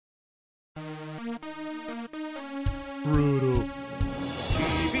Brutal.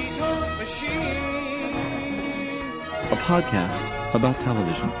 TV Talk Machine. A podcast about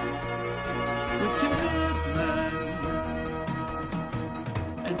television. With Tim Goodman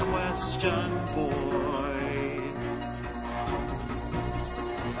and Question Boy.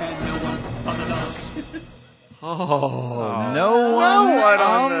 And no one on the knobs. Oh, no one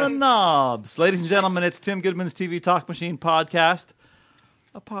on the knobs. Ladies and gentlemen, it's Tim Goodman's TV Talk Machine podcast.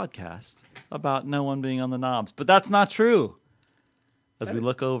 A podcast about no one being on the knobs. But that's not true. As we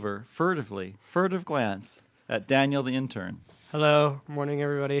look over, furtive glance at Daniel the intern. Hello, morning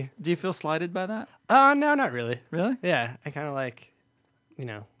everybody. Do you feel slighted by that? No, not really. Really? Yeah, I kind of like,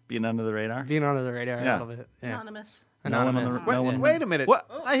 Being under the radar? being under the radar Yeah. a little bit. Yeah. Anonymous. No one on the- Anonymous. no one- Wait a minute.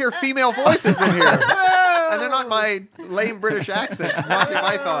 What? I hear female voices in here. And they're not my lame British accents. Monty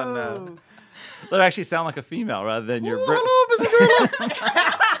Python. That actually sound like a female rather than your... Hello, Mrs. Girdle.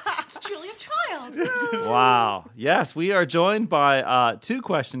 It's Julia Child. Wow. Yes, we are joined by two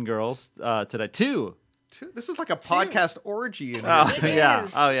question girls today. Two. This is like a podcast orgy in here. Oh, It yeah.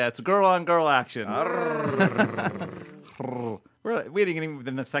 is. Oh, yeah. It's a girl-on-girl action. We didn't even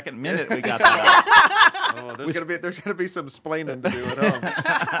within the second minute we got that. Oh, there's gonna be some splaining to do at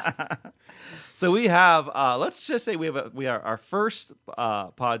home. So we have, let's just say we are our first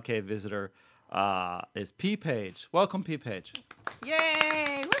podcast visitor is PPage. Welcome, PPage.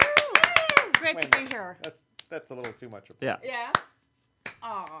 Yay! Woo! Great to be here. That's a little too much. Yeah. Yeah.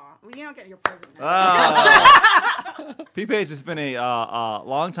 Aw, well, you don't get your present now. PPage has been a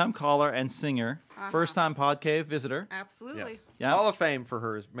long-time caller and singer, first-time podcast visitor. Absolutely. Yeah. Hall of Fame for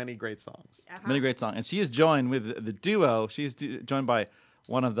her many great songs. Many great songs. And she is joined with the duo. She's joined by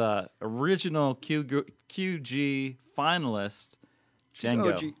one of the original QG finalists,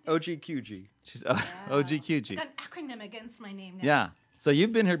 Jengo. OGQG. She's OGQG. An acronym against my name now. Yeah. So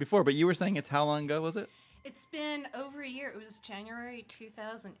you've been here before, but you were saying it's how long ago was it? It's been over a year. It was January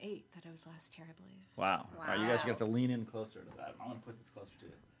 2008 that I was last here, I believe. Wow. All right, you guys are going to have Wow. to lean in closer to that. I'm going to put this closer to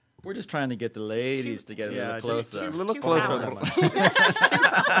you. We're just trying to get the ladies to get a little closer. A little Too closer. powerful. than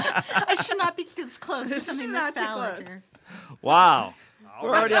that. I should not be this close to something not this too phallic close. here. Wow. We're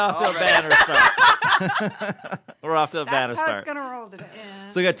already off to a banner start. We're off to a banner That's how start. it's gonna roll today. Yeah.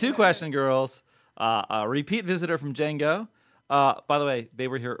 So we got two question girls, a repeat visitor from Jengo. By the way, they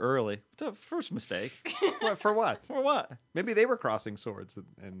were here early. It's a first mistake. What, for what? For what? Maybe they were crossing swords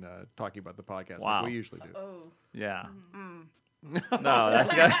and talking about the podcast Wow. like we usually do. Oh. Yeah. No,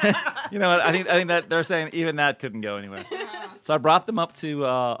 that's you know what? I think that they're saying even that couldn't go anywhere. So I brought them up to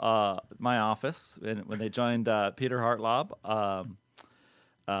my office when they joined Peter Hartlaub,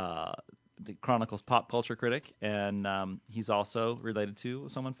 the Chronicles pop culture critic, and he's also related to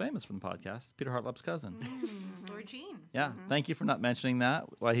someone famous from the podcast, Peter Hartlaub's cousin. Regine. Yeah, thank you for not mentioning that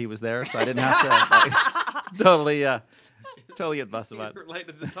while he was there, so I didn't have to totally get busted about it.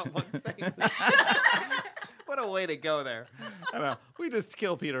 Related to someone famous. What a way to go there. I know. We just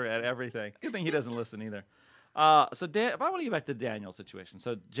kill Peter at everything. Good thing he doesn't listen either. So if I want to get back to Daniel's situation.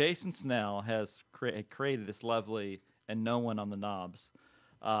 So Jason Snell has created this lovely and no one on the knobs.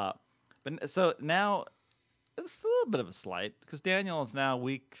 But so now it's a little bit of a slight because Daniel is now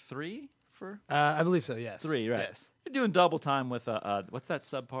week 3 for I believe so. Yes. 3, right? Yes. You're doing double time with what's that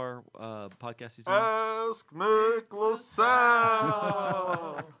subpar podcast he's doing? Ask Mick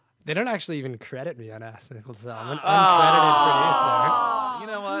LaSalle. They don't actually even credit me on Ask Mick LaSalle. I'm an You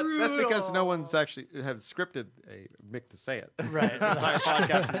know what? That's because no one's actually have scripted a Mick to say it. uncredited The entire producer.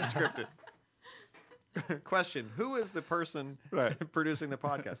 podcast is scripted. Question: who is the person Right. producing the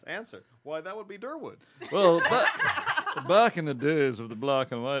podcast? Answer: why, that would be Durwood. Well, back in the days of the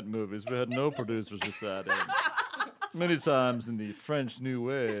black and white movies, we had no producers deciding. Many times in the French New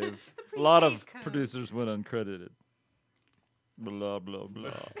Wave, a lot of Pre-Shave Code. producers went uncredited. Blah blah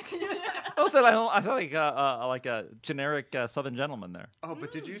blah. I sound like a generic Southern gentleman there. Oh,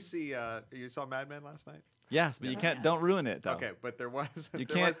 but did you see? You saw Mad Men last night? Yes, but you can't. Don't ruin it though. Okay, but there was. You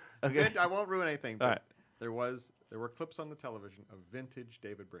there can't- was okay. I won't ruin anything. But All right. There were clips on the television of vintage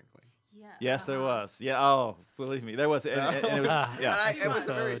David Brinkley. Yes. Yes, there was. Yeah. Oh, believe me, there was. And it was. Yeah. And it was a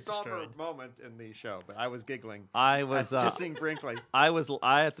So very destroyed. somber moment in the show, but I was giggling. I was just seeing Brinkley. I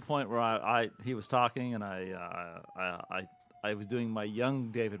at the point where he was talking and I was doing my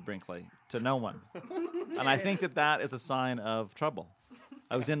young David Brinkley to no one, and I think that is a sign of trouble.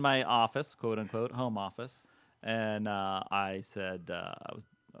 I was in my office, quote unquote, home office, and I said I was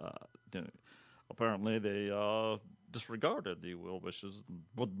apparently they disregarded the well wishes,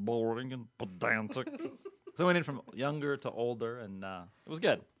 but boring and pedantic. So I went in from younger to older, and it was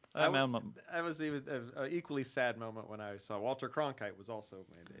good. That was even an equally sad moment when I saw Walter Cronkite was also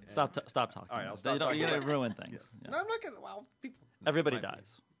made. Stop talking. All right, I'll about stop it. talking You're about going to ruin things. Yeah. No, I'm not gonna. Well, people. Everybody might be.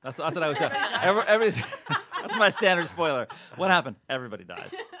 dies. That's what I was saying. Everybody's, that's my standard spoiler. What happened? Everybody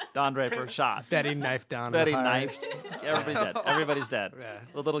dies. Don Draper shot. Betty knifed down. Betty the heart. knifed. Everybody dead. Everybody's dead. Yeah.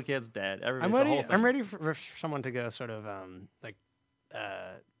 The little kid's dead. I'm Everybody's the whole ready. thing. I'm ready for someone to go sort of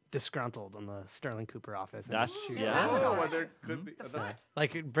disgruntled on the Sterling Cooper office. And That's- shoot yeah. her. Oh, well, there could be.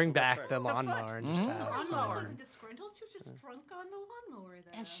 Like bring back the lawnmower and just The have. lawnmower wasn't disgruntled. She was just drunk on the lawnmower.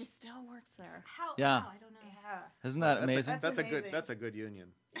 Though. And she still works there. How? Yeah. How? I don't know. Yeah. Isn't that amazing? That's a good. amazing. That's a good union.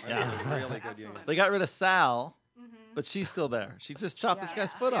 Yeah. That's a really good union. They got rid of Sal, but she's still there. She just chopped this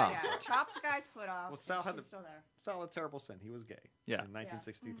guy's foot off. Yeah. Chops the guy's foot off. Well, Sal and had she's the- still there. Sal had terrible sin. He was gay. Yeah. In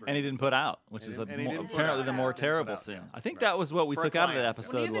 1963. And he didn't put out, which And is he didn't- and he didn't put apparently out. the more Didn't put terrible out, sin. yeah. I think Right. that was what we For a took out of the client, yeah.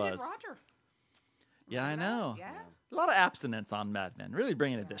 episode Well, neither was. did Roger. Yeah, I know. Yeah. A lot of abstinence on Mad Men, really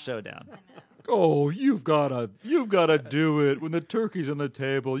bringing the show down. I know. Oh, you've gotta do it when the turkey's on the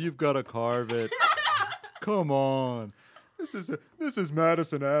table. You've gotta carve it. Come on. This is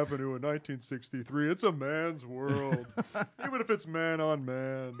Madison Avenue in 1963. It's a man's world, even if it's man on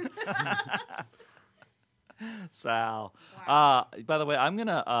man. Sal. By the way, I'm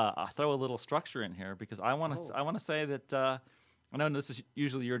gonna throw a little structure in here because I want to say that I know this is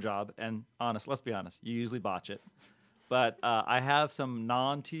usually your job, and let's be honest, you usually botch it. But I have some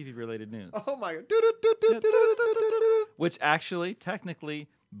non-TV related news, Oh my god. which actually technically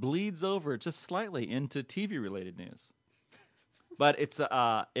bleeds over just slightly into TV related news. But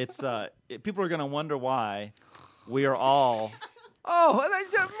people are going to wonder why we are all they're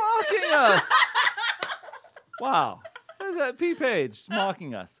just mocking us. Wow, there's that PPage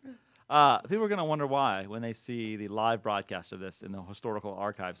mocking us. People are going to wonder why when they see the live broadcast of this in the historical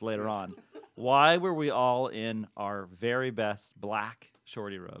archives later on. Why were we all in our very best black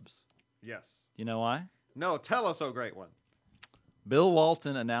shorty robes? Yes. You know why? No, tell us, oh great one. Bill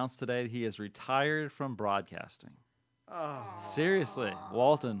Walton announced today that he is retired from broadcasting. Oh. Seriously,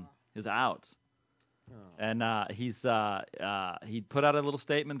 Walton is out. And he put out a little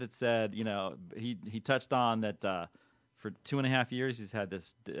statement that said, he touched on that for 2.5 years he's had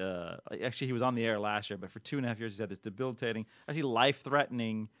this. Actually, he was on the air last year, but for 2.5 years he's had this debilitating, actually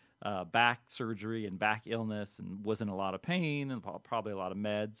life-threatening back surgery and back illness, and was in a lot of pain and probably a lot of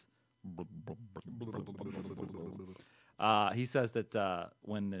meds. He says that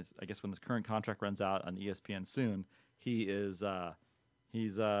when this current contract runs out on ESPN soon, he is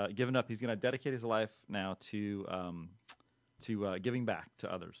he's given up. He's going to dedicate his life now to giving back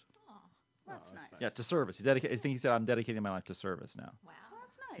to others. Oh, that's nice. Yeah, to service. I think he said, "I'm dedicating my life to service now." Wow.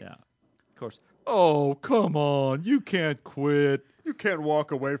 That's nice. Yeah, of course. Oh, come on! You can't quit. You can't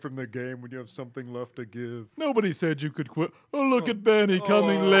walk away from the game when you have something left to give. Nobody said you could quit. Oh, look at Benny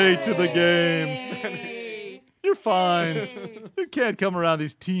coming late to the game. You're fine. You can't come around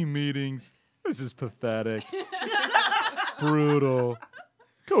these team meetings. This is pathetic. Brutal.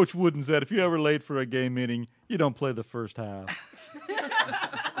 Coach Wooden said, if you're ever late for a game meeting, you don't play the first half.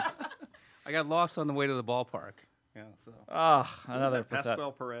 I got lost on the way to the ballpark. Yeah, so. Another pathetic.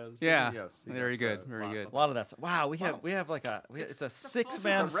 Pascual Perez. Yeah, Yes. he very got, good, very last good. one. A lot of that stuff. Wow, we have like it's a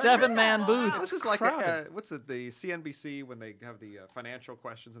regular 7-man booth. This is like crowded. what's it? The CNBC when they have the financial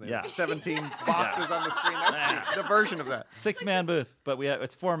questions and they Yeah. have 17 boxes on the screen. That's the version of that. 6-man booth, but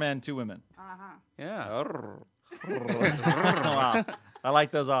it's 4 men, 2 women. Uh-huh. Yeah. Wow, I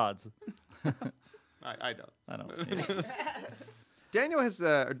like those odds. I don't. I don't. Daniel has,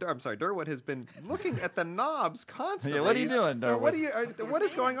 Derwood has been looking at the knobs constantly. Yeah, what are you doing, Derwood? What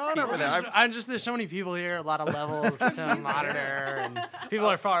is going on over there? There's so many people here, a lot of levels to monitor, and people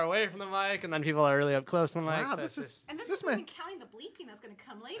are far away from the mic, and then people are really up close to the mic. Wow, so this it's is And this This isn't man- even counting the bleeping that's going to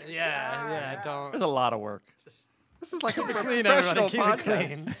come later. don't. There's a lot of work. This is like a Clean, professional everybody, keep it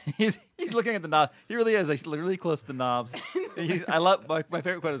podcast. clean. He's looking at the knobs. He really is. He's really close to the knobs. I love my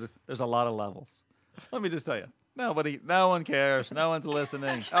favorite quote is, "There's a lot of levels." Let me just tell you, no one cares. No one's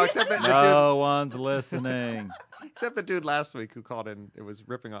listening. Oh, except the No one's listening. except the dude last week who called in. It was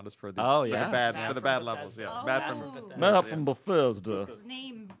ripping on us for the Oh, for yeah. the bad Matt for the from bad Bethesda. levels. Yeah, Oh. bad from Matt from Bethesda. His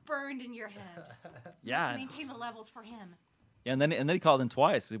name burned in your head. Yeah. Let's maintain the levels for him. Yeah, and then he called in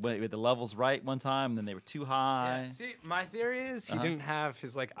twice. He went with the levels right one time, and then they were too high. See, my theory is he didn't have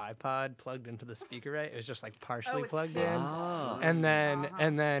his iPod plugged into the speaker right. It was just partially it's plugged his. in, Oh. and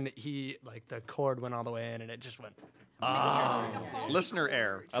then he the cord went all the way in, and it just went. listener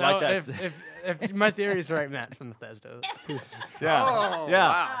error. I like that. If my theory is right, Matt from Bethesda. Yeah. Oh, Yeah.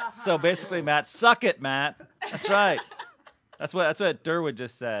 wow. So basically, Matt, suck it, Matt. That's right. That's what Derwood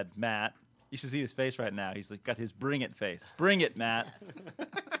just said, Matt. You should see his face right now. He's got his bring it face. Bring it, Matt.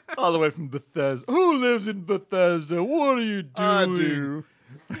 All the way from Bethesda. Who lives in Bethesda? What are you doing? I do.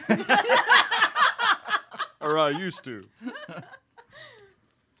 Or I used to.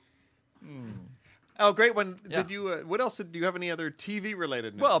 Oh, great one. Yeah. Did you? What else? Do you have any other TV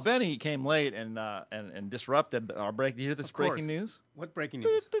related news? Well, Benny came late and disrupted our break. Did you hear this Of course. breaking news? What breaking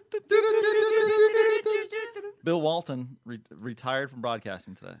news? Bill Walton retired from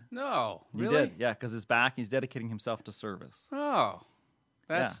broadcasting today. No, He really? did, yeah, because he's back. He's dedicating himself to service. Oh,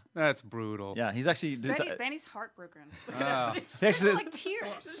 that's brutal. Yeah, he's actually. Benny's heartbroken. Oh. He actually Like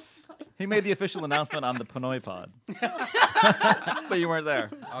tears. he made the official announcement on the Pinoy Pod, but you weren't there.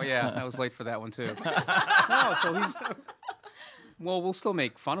 Oh yeah, I was late for that one too. No, so he's. Well, we'll still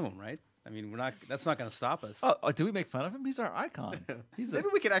make fun of him, right? I mean, we're not. That's not going to stop us. Oh, do we make fun of him? He's our icon. Maybe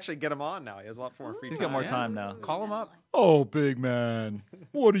we could actually get him on now. He has a lot more free He's time. got more Yeah. time now. Call him up. Oh, big man,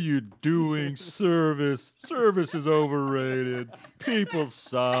 what are you doing? Service is overrated. People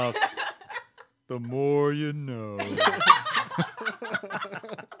suck. The more you know.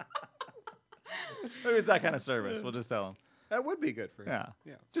 Maybe it's that kind of service. We'll just tell him. That would be good for him.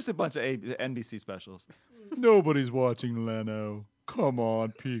 Yeah. Just a bunch of NBC specials. Nobody's watching Leno. Come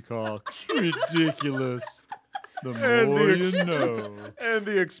on, Peacock. Ridiculous. The more you know. And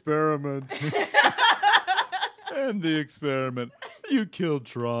the experiment. And the experiment. You killed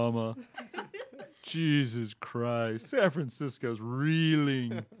trauma. Jesus Christ. San Francisco's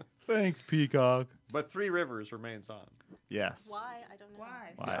reeling. Thanks, Peacock. But Three Rivers remains on. Yes. Why? I don't know.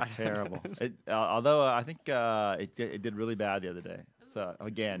 Why? Wow, terrible. Although I think it did really bad the other day. So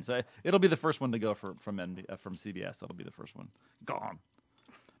again, it'll be the first one to go from CBS. That'll be the first one. Gone.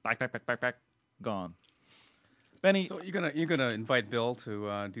 Back. Gone. Benny. So you're gonna invite Bill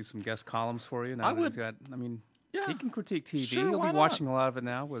to do some guest columns for you? Now I that he's would. got. I mean, Yeah. he can critique TV. Sure, He'll why be not? watching a lot of it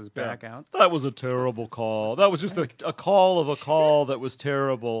now with his back out. That was a terrible call. That was just a call of a call that was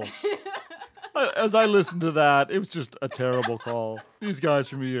terrible. As I listened to that, it was just a terrible call. These guys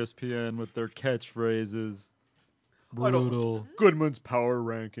from ESPN with their catchphrases. Brutal. Goodman's power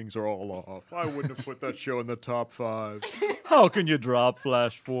rankings are all off. I wouldn't have put that show in the top 5. How can you drop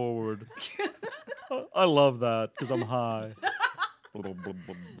Flashforward? I love that because I'm high. Time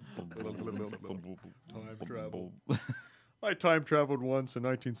travel. I time traveled once in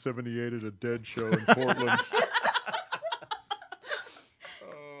 1978 at a Dead show in Portland.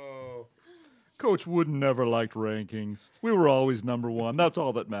 Oh. Coach Wooden never liked rankings. We were always number 1. That's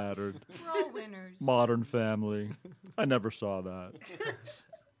all that mattered. We're all winners. Modern Family. I never saw that.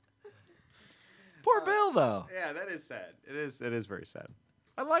 Poor Bill, though. Yeah, that is sad. It is very sad.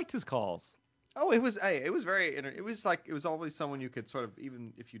 I liked his calls. Oh, it was very. It was always someone you could sort of,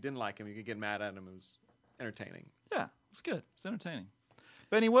 even if you didn't like him, you could get mad at him. It was entertaining. Yeah, it's good. It's entertaining.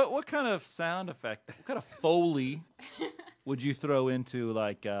 Benny, what kind of sound effect, what kind of Foley would you throw into,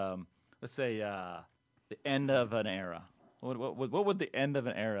 like, let's say, the end of an era? What would the end of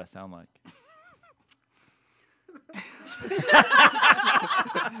an era sound like?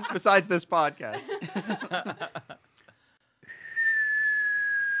 Besides this podcast.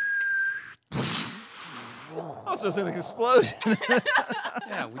 Also, it's an explosion.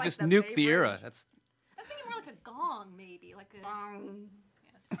 Yeah, we like just the nuked the Bay era. Bridge. That's I was thinking more like a gong, maybe. Like a. Bong.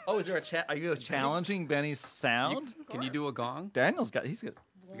 Yes. Oh, is there are you challenging Benny's sound? Can you do a gong? Daniel's got, he's got.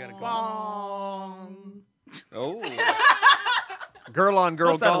 We got a gong. Bong. Oh. Girl on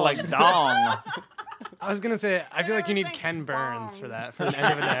girl That sounded gong. like dong. I was gonna say, I feel like you need Everything Ken Burns for wrong. that, for an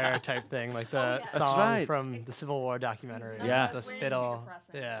end of an era type thing, like the That's song right. from the Civil War documentary. Yeah. the That's way too fiddle.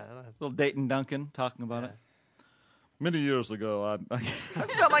 depressing. Yeah, Little Dayton Duncan talking about Yeah. it. Many years ago, I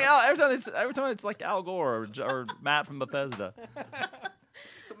sound like every time it's like Al Gore or Matt from Bethesda.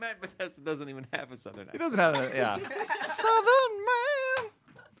 Matt Bethesda doesn't even have a southern He accent. doesn't have a Southern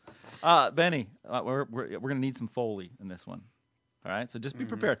man. Benny, we're gonna need some Foley in this one. All right, so just be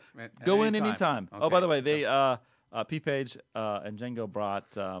prepared. At Go any in anytime. time. Oh, by Okay. the way, they PPage and Jengo brought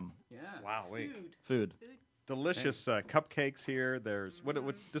Yeah. Wow, wait. food. Delicious cupcakes here. There's what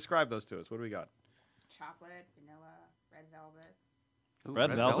describe those to us. What do we got? Chocolate, vanilla, red velvet. Ooh,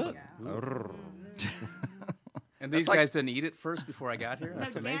 Red velvet? Ooh. Urgh. And these like- guys didn't eat it first before I got here?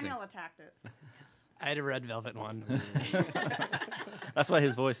 That's No, amazing. Daniel attacked it. I had a red velvet one. That's why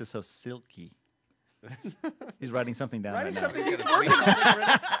his voice is so silky. He's writing something down right now. He's working on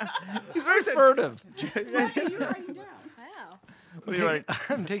it. He's very furtive. What are you writing down? Wow. What are you writing?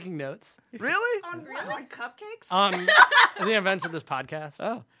 I'm taking notes Really? On cupcakes? on the events of this podcast.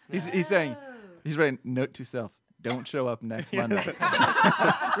 Oh, he's saying he's writing note to self. Don't show up next Monday.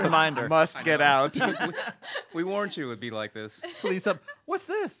 Reminder. Must get out. We warned you it would be like this. Please up. What's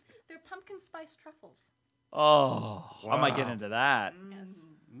this? They're pumpkin spice truffles. Oh, I might get Wow. into that. Yes.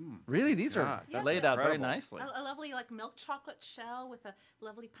 Really, these God, are that's laid out very incredible. nicely. A lovely like milk chocolate shell with a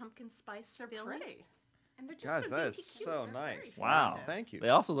lovely pumpkin spice filling. Pretty. And they're just Guys, so that dainty is cute. so They're nice. very Wow. festive. Thank you. They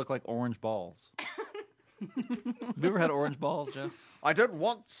also look like orange balls. Have you ever had orange balls, Joe? I did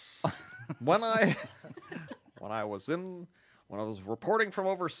once when I was reporting from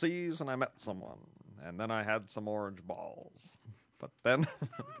overseas and I met someone, and then I had some orange balls. But then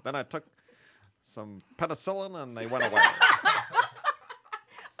I took some penicillin and they went away.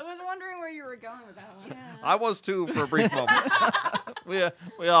 I was wondering where you were going with that one. Yeah. I was too for a brief moment.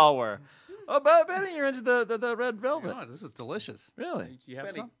 We all were. Oh, Benny, you're into the red velvet. Oh, this is delicious. Really? You have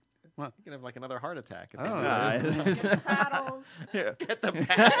Benny. some? What? You can have like another heart attack. I don't know. Paddles. Here.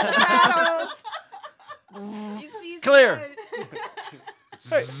 Paddles. He's Clear.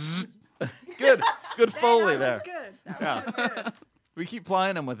 good. Good Foley That there. was good. That Yeah. was good. We keep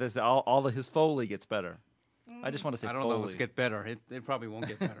playing him with this. His Foley gets better. I just want to say I don't Foley. know if it's get better. It probably won't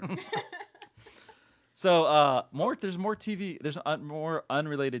get better. So, there's more TV. There's more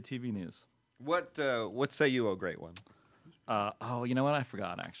unrelated TV news. What say you, oh great one? You know what? I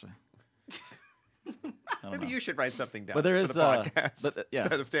forgot actually. I don't Maybe know. you should write something down But there for is, the podcast yeah.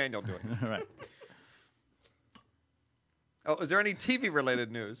 instead of Daniel doing it. All right. Oh, is there any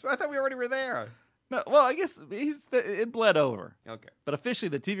TV-related news? I thought we already were there. No, well, I guess it bled over. Okay. But officially,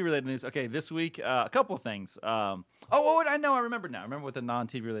 the TV-related news. Okay, this week, a couple of things. I know. I remember now. I remember what the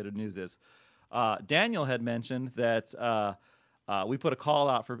non-TV-related news is. Daniel had mentioned that we put a call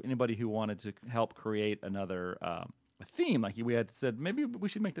out for anybody who wanted to help create another a theme. Like we had said, maybe we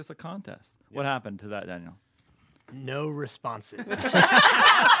should make this a contest. Yep. What happened to that, Daniel? No responses.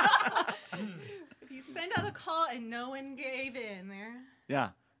 If you send out a call and no one gave in there. Yeah.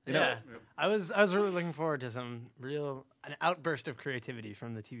 You know, Yeah, I was really looking forward to an outburst of creativity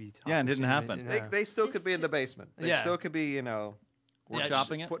from the TV. Yeah, it didn't television. happen. Yeah. They still could be in the basement. They Yeah. still could be,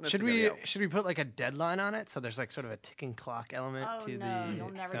 workshopping it. putting Should together. we put like a deadline on it so there's like sort of a ticking clock element Oh, to no, the you'll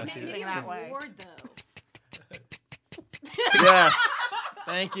never to get the- anything Maybe that a way. reward though. Yes.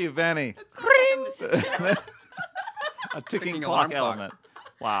 Thank you, Benny. A ticking Ticking clock alarm clock. element.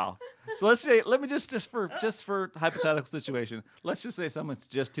 Wow. So let's say, let me just for hypothetical situation, let's just say someone's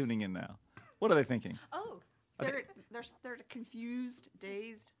just tuning in now. What are they thinking? Oh, They're confused,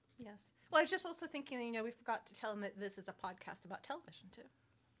 dazed. yes. Well, I was just also thinking, we forgot to tell them that this is a podcast about television too.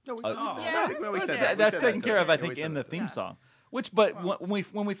 No, we, Yeah. I think we said That's that. We said taken that care too. of, I Yeah, think, we said in the that. theme song.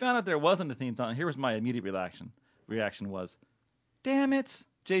 When we found out there wasn't a theme song, here was my immediate reaction was, damn it,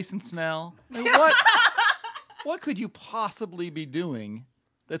 Jason Snell. I mean, what could you possibly be doing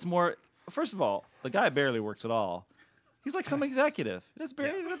that's more... First of all, the guy barely works at all. He's like some executive. Does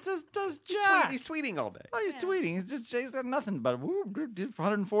jack. He's tweeting all day. Oh, he's tweeting. He's got nothing but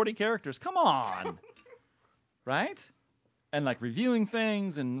 140 characters. Come on. Right? And like reviewing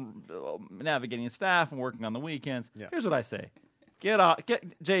things and navigating staff and working on the weekends. Yeah. Here's what I say.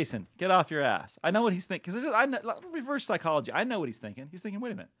 Jason, get off your ass. I know what he's thinking. Because I know, reverse psychology. I know what he's thinking. He's thinking,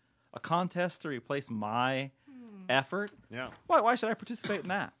 wait a minute. A contest to replace my effort? Yeah. Why should I participate in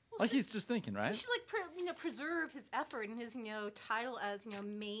that? Like he's just thinking, He right? should preserve his effort and his title as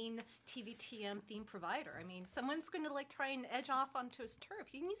main TVTM theme provider. I mean, someone's going to try and edge off onto his turf.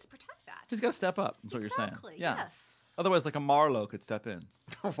 He needs to protect that. He's got to step up. That's what you're saying. Exactly. Yeah. Yes. Otherwise, like a Marlowe could step in.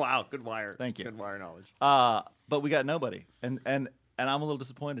 Wow, good wire. Thank you. Good wire knowledge. But we got nobody, and I'm a little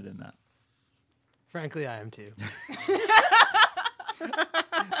disappointed in that. Frankly, I am too.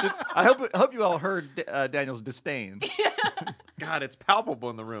 I hope you all heard Daniel's disdain. God, it's palpable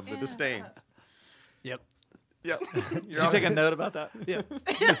in the room, the disdain. Yep. Yep. Did you take a note about that? Yeah.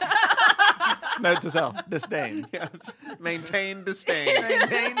 Note to self: disdain. Maintain disdain.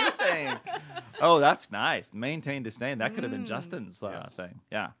 Maintain disdain. Oh, that's nice. Maintain disdain. That could have been Justin's thing.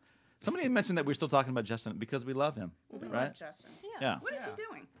 Yeah. Somebody had mentioned that we're still talking about Justin because we love him, We right? love Justin. Yeah. What is he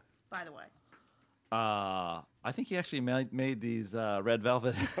doing, by the way? I think he actually made these red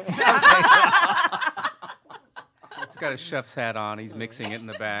velvet. He's got a chef's hat on. He's mixing it in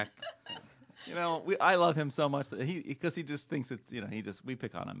the back. I love him so much that because he just thinks it's we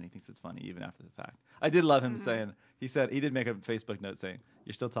pick on him and he thinks it's funny even after the fact. I did love him saying he did make a Facebook note saying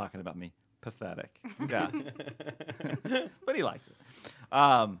you're still talking about me, pathetic. Yeah, but he likes it.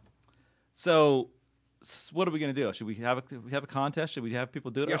 So what are we going to do? Should we have a contest? Should we have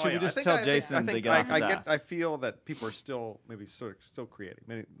people do it, or should we just tell Jason to get off his ass? I feel that people are still maybe still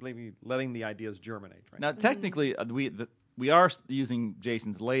creating, maybe letting the ideas germinate. Right Now, technically, we are using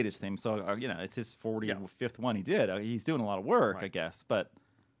Jason's latest theme, so it's his 45th one he did. He's doing a lot of work, Right. I guess. But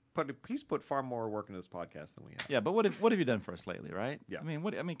he's put far more work into this podcast than we have. yeah, but what have you done for us lately, right? Yeah. I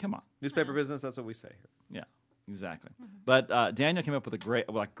mean, come on. Newspaper business. That's what we say here. Yeah, Exactly. But Daniel came up with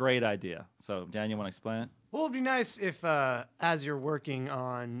a great idea. So, Daniel, want to explain it? Well, it'd be nice if, as you're working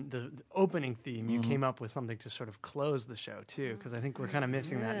on the opening theme, you came up with something to sort of close the show too, because I think we're kind of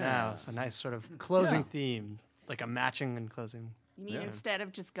missing that now. It's a nice sort of closing theme, like a matching and closing. You mean instead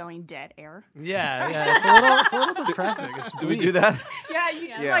of just going dead air? Yeah. It's a little depressing. It's Do we do that? Yeah, you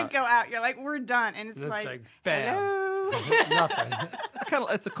just like go out. You're like, we're done, and it's like bam, hello. nothing.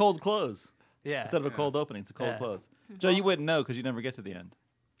 It's a cold close. Yeah. Instead of a cold opening, it's a cold Yeah. close. Joe, you wouldn't know because you never get to the end.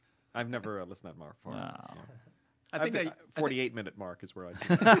 I've never listened to that mark before. Wow. I think 48-minute mark is where I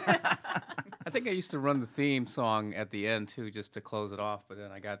do. I think I used to run the theme song at the end too, just to close it off. But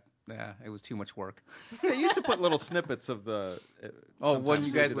then it was too much work. I used to put little snippets of the. When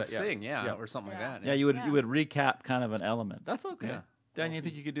you guys do would that, yeah. sing, Yeah. or something like that. Yeah, you would recap kind of an element. That's okay. Yeah. Dan, you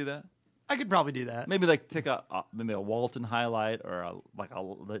think you could do that? I could probably do that. Maybe like take a Walton highlight or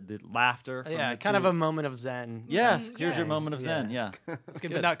the laughter. From Yeah, the kind two. of a moment of zen. Yes, here's your Yes. moment of zen. Yeah, It's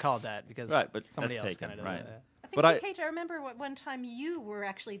good, but not called that because Right, but somebody that's else taken, kind of right. that. I think, But I- Paige, I remember one time you were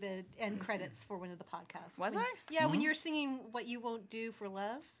actually the end credits for one of the podcasts. Was When- I? Yeah, when you're singing "What You Won't Do for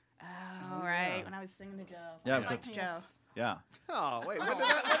Love." Oh, right. When I was singing to Joe. Yeah, I it was liked like- Joe. yeah. Oh wait, when did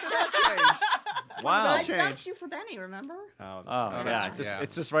that change? Wow. I dumped you for Benny, remember? Oh, that's Oh right. yeah, that's-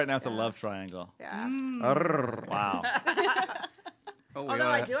 it's just right now. It's a love triangle. Yeah. Wow. Although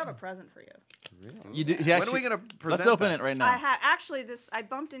I do have a present for you. You do. When are we going to present Let's open that? it right now. I have actually I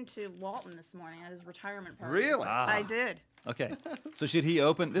bumped into Walton this morning at his retirement party. Really? Ah. I did. Okay. So should he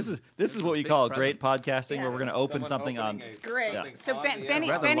open? This is what you call great podcasting, where we're going to open something on. Great. Yeah. So Benny,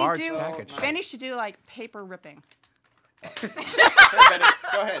 Rather Benny large do package. Benny should do like paper ripping. Hey, Benny,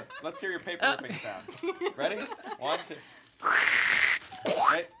 go ahead. Let's hear your paper ripping sound. Ready? 1, 2.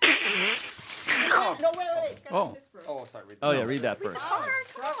 Right. No, wait. Oh. Oh, sorry. Read Oh yeah, read that first.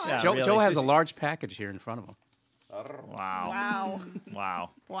 Yeah, Joe, really, Joe it's has a just- large package here in front of him. Wow. Wow. Wow.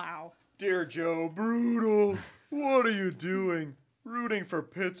 Wow. Dear Joe, brutal. What are you doing? Rooting for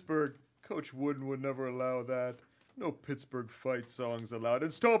Pittsburgh. Coach Wooden would never allow that. No Pittsburgh fight songs allowed.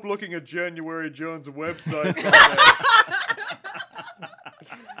 And stop looking at January Jones' website.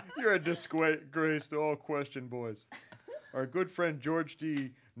 You're a disgrace to all question boys. Our good friend George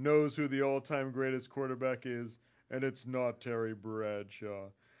D. knows who the all-time greatest quarterback is, and it's not Terry Bradshaw.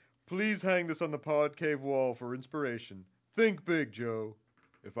 Please hang this on the pod cave wall for inspiration. Think big, Joe.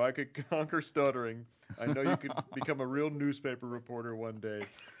 If I could conquer stuttering, I know you could become a real newspaper reporter one day.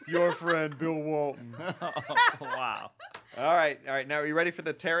 Your friend, Bill Walton. Wow. All right. Now are you ready for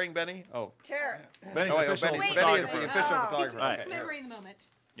the tearing, Benny? Oh, Terry. Benny's official Benny is photographer. the official Oh. photographer. Right. Okay, here. Memory in the moment.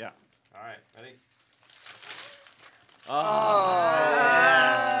 Yeah. All right, ready?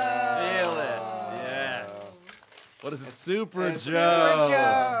 Feel it. Yes. What is it? Super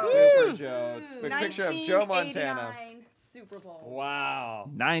Joe. Super Joe. It's a picture of Joe Montana. 1989 Super Bowl. Wow.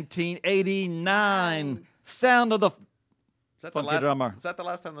 1989. Sound of the. Is that, Funky drummer. is that the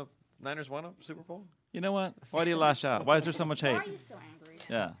last time the Niners won a Super Bowl? You know what? Why do you lash out? Why is there so much Why hate? are you so angry?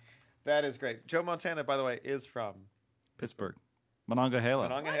 Yeah. That is great. Joe Montana, by the way, is from Pittsburgh. Monongahela.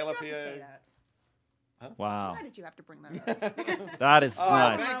 Monongahela, Why did you have to say PA. that? Wow. Why did you have to bring that up? That is Oh,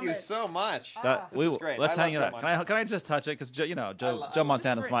 nice. thank you so much. That, This we, is great. Let's I hang it love up. Joe Can I just touch it? Because Joe I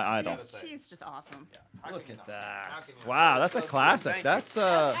Montana's my idol. She's just awesome. Look at that. Wow, that's a classic. Thank That's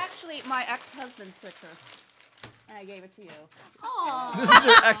That's actually my ex-husband's picture. And I gave it to you. Aww. This is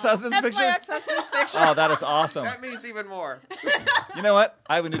your ex-husband's That's picture? my ex-husband's picture. Oh, that is awesome. That means even more. You know what?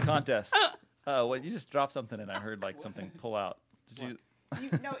 I have a new contest. Oh, what? You just dropped something and I heard like something pull out. Did you?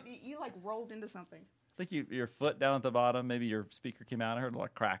 You like rolled into something. I think your foot down at the bottom. Maybe your speaker came out. I heard a lot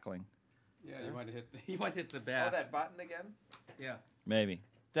of crackling. Yeah, you might hit the bass. Oh, that button again? Yeah. Maybe.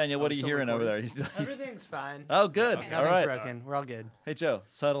 Daniel, what are you still hearing over recording? there? Everything's fine. Oh, good. Nothing's All right. broken. We're all good. Hey, Joe,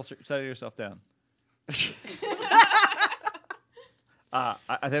 settle yourself down. I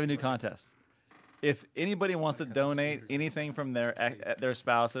have a new contest. If anybody wants to donate anything from their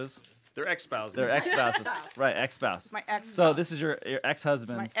spouses, They're ex-spouses. their ex-spouses, right, ex-spouse. My ex. So this is your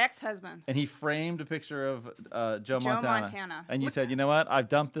ex-husband, my ex-husband. and he framed a picture of Joe Joe Montana. Montana. And you said, you know what? I've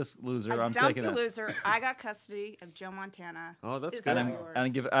dumped this loser. I I'm dumped taking the this. loser. I got custody of Joe Montana. Oh, that's Is good. that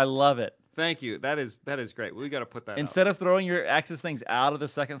And yours? I love it. Thank you. That is great. We got to put that Instead of throwing your ex's things out of the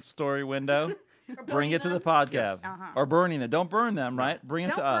second story window, bring it to the podcast. Uh-huh. Or burning them. Don't burn them, right? Bring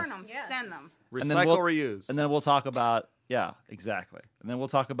them Don't to us. burn them. Yes. Send them. up. And then Recycle, we'll- reuse. And then we'll talk about, yeah, exactly. And then we'll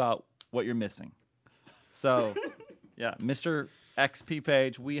talk about what you're missing. So, yeah, Mr. XP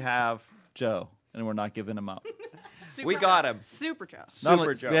Page, we have Joe, and we're not giving him up. We got him. Super Joe. Not only-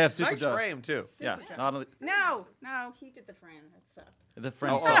 Super Joe. we have Super nice Joe. frame too. Yes, Joe. not only No, he did the frame. That sucked. the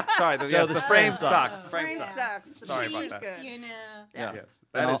frame. Oh, sorry. Joe, The frame sucks. Frame sucks. Sorry about She's that. good. You know. Yeah. Yes,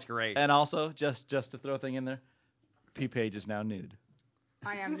 that is great. And also, just to throw a thing in there, PPage is now nude.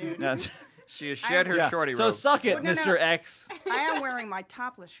 I am nude. That's She has shed her yeah. shorty So robe. suck it, No, no. Mr. X. I am wearing my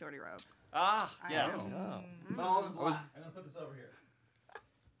topless shorty robe. Ah, I yes. am. All in black. I'm gonna put this over here.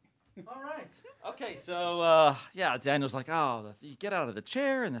 All right. Okay, so Daniel's like, oh, you get out of the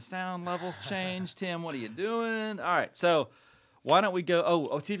chair and the sound levels change. Tim, what are you doing? All right, so why don't we go? Oh,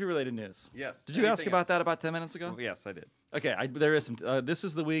 TV related news. Yes. Did you ask about that about 10 minutes ago? Well, yes, I did. Okay, there is some. This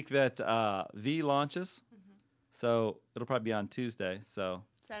is the week that V launches, so it'll probably be on Tuesday. So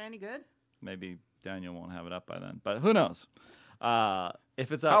Is that any good? maybe Daniel won't have it up by then, but who knows?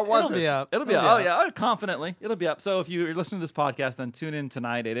 If it's up, How was It'll it? be up. It'll be up. Oh yeah, confidently, it'll be up. So if you're listening to this podcast, then tune in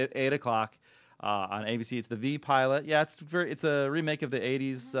tonight at 8 o'clock on ABC. It's the V pilot. Yeah, it's a remake of the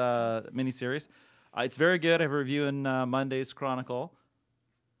 '80s miniseries. It's very good. I have a review in Monday's Chronicle.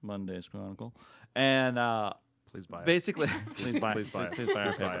 And Please buy it. basically, please buy it. Please buy it. Please buy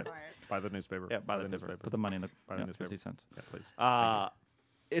our Buy paper. it. Buy the newspaper. Yeah, buy the newspaper. Put the money in the Buy the newspaper. 50 cents. Yeah, please.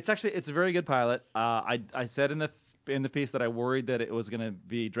 It's a very good pilot. I said in the piece that I worried that it was going to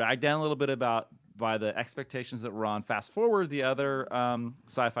be dragged down a little bit by the expectations that were on Flashforward, the other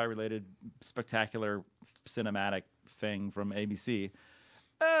sci-fi related spectacular cinematic thing from ABC.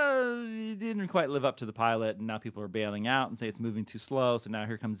 It didn't quite live up to the pilot, and now people are bailing out and say it's moving too slow. So now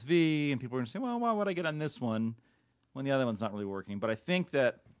here comes V, and people are going to say, well, why would I get on this one when the other one's not really working? But I think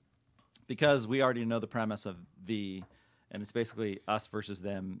that because we already know the premise of V, and it's basically us versus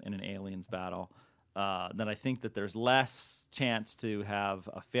them in an aliens battle, then I think that there's less chance to have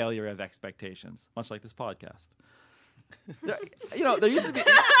a failure of expectations, much like this podcast. There used to be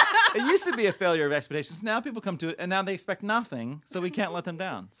it used to be a failure of expectations. Now people come to it, and now they expect nothing, so we can't let them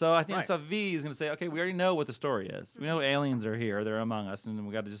down. So I think Right. so V is going to say, okay, we already know what the story is. We know aliens are here; they're among us, and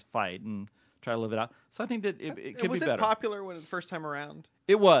we got to just fight and try to live it out. So I think that it could be was better. it popular when the first time around?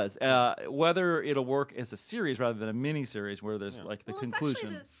 It was. Whether it'll work as a series rather than a mini-series where there's like the Well, conclusion. it's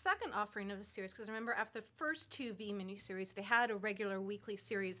actually the second offering of the series, because remember, after the first two V miniseries, they had a regular weekly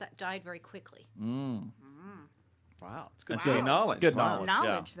series that died very quickly. Wow, it's good And so- knowledge. good Wow.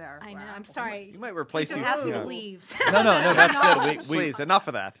 knowledge. There. I know. Wow. I'm sorry. You might replace Don't you. ask me you to know. leave. No, that's good. Please, enough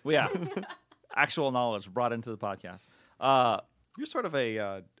of that. Yeah, actual knowledge brought into the podcast. You're sort of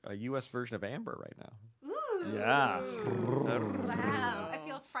a U.S. version of Amber right now. Ooh. Yeah. Wow. I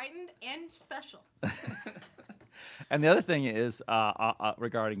feel frightened and special. And the other thing is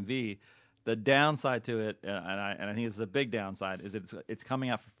regarding V, the downside to it, and I think this is a big downside, is it's coming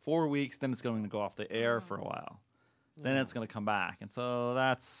out for 4 weeks, then it's going to go off the air for a while. Then it's going to come back, and so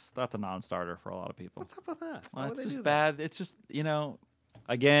that's a non-starter for a lot of people. What's up with that? Well, Why it's would they just do bad. It's just,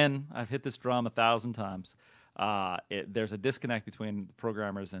 again, I've hit this drum 1,000 times. There's a disconnect between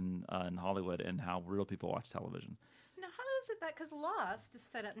programmers in Hollywood and how real people watch television. Now, how is it that, because Lost is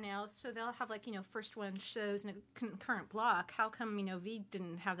set up now, so they'll have, first one shows in a concurrent block. How come, V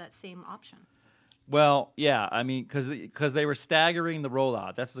didn't have that same option? Well, yeah, I mean, because they were staggering the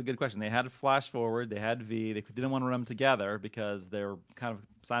rollout. That's a good question. They had Flashforward, they had V. They didn't want to run them together because they're kind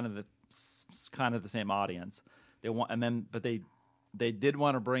of the same audience. But they did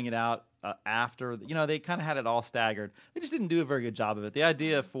want to bring it out after. They kind of had it all staggered. They just didn't do a very good job of it. The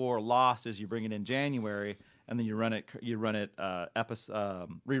idea for Lost is you bring it in January and then you run it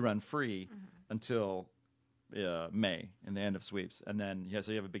rerun free until May in the end of sweeps, and then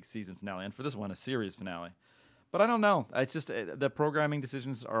so you have a big season finale, and for this one a series finale. But I don't know. It's just the programming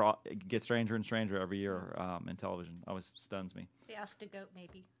decisions get stranger and stranger every year in television. Always stuns me. They asked a goat,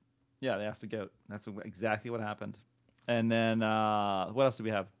 maybe. Yeah, they asked a goat. That's exactly what happened. And then what else do we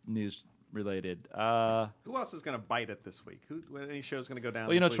have news related? Who else is going to bite it this week? Any show's going to go down?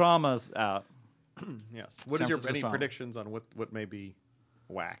 Well, this week? Trauma's out. Yes. What San is your Francisco's any Trauma. predictions on what may be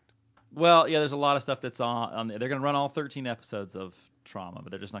whacked? Well, yeah, there's a lot of stuff that's on. They're going to run all 13 episodes of Trauma,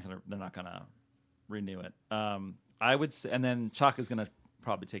 but they're not going to renew it. I would say, and then Chuck is going to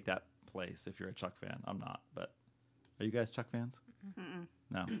probably take that place if you're a Chuck fan. I'm not, but are you guys Chuck fans?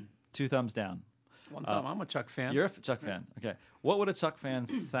 No. 2 thumbs down. One thumb. I'm a Chuck fan. You're a Chuck fan. Okay. What would a Chuck fan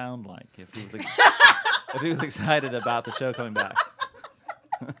sound like if he was excited about the show coming back?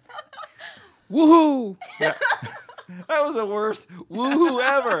 Woohoo! Yeah. That was the worst woohoo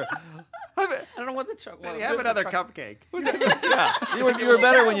ever. I don't know what the Chuck was. Maybe have another cupcake. Yeah, you were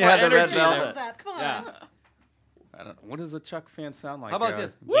better when you had the red energy velvet. What's up? Come on. Yeah. I don't know. What does a Chuck fan sound like? How about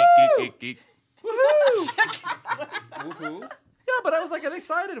this? Geek, geek, geek, geek. Woohoo! Woohoo! Yeah, but I was like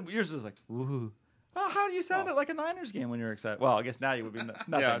excited. Yours was like woohoo. Oh, how do you sound it like a Niners game when you're excited? Well, I guess now you would be nothing,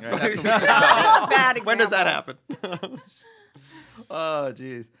 right? That's a bad example. When does that happen? Oh,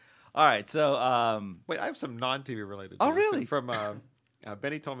 jeez. All right, so Wait, I have some non-TV related. Oh, news really? From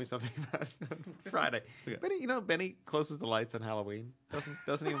Benny told me something about Friday. Okay. Benny, Benny closes the lights on Halloween.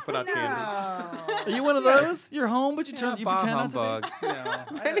 Doesn't even put out candy. are you one of those? You're home, but you Yeah, pretend not humbug.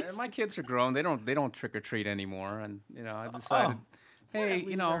 to be? My kids are grown. They don't trick or treat anymore, and I decided, hey,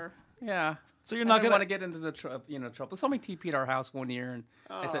 loser. yeah. So you're I not didn't gonna want to get into the trouble. Somebody TP'd our house one year, and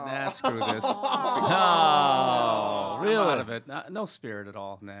I said, nah, screw this. Oh, I'm really? out of it. No spirit at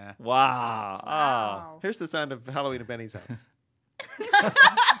all. Nah. Wow. Here's the sound of Halloween at Benny's house.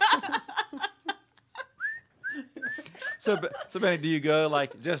 So Benny, do you go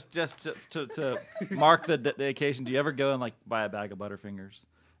like just to mark the occasion? Do you ever go and like buy a bag of Butterfingers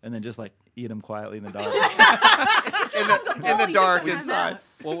and then just like eat them quietly in the dark? in the dark inside.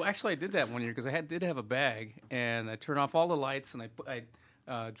 Well, actually, I did that one year because I did have a bag, and I turned off all the lights, and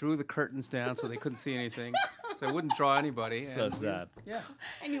I drew the curtains down so they couldn't see anything, so I wouldn't draw anybody. So and sad. Yeah.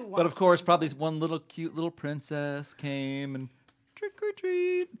 And you But of course, probably one little cute little princess came and trick or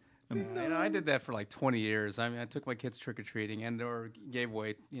treat. I did that for like 20 years. I mean, I took my kids trick or treating and or gave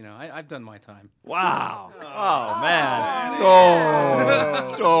away. I've done my time. Wow. Oh, man.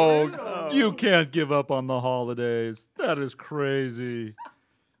 Oh, you can't give up on the holidays. That is crazy.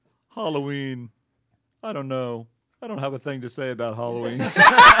 Halloween. I don't know. I don't have a thing to say about Halloween.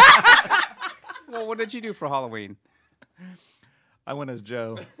 Well, what did you do for Halloween? I went as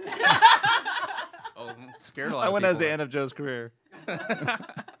Joe. Oh, scared a lot I of went as people. the end of Joe's career. How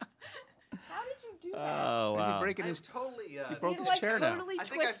did you do that? Oh, Is he wow. breaking his? Totally. He broke You his chair now. totally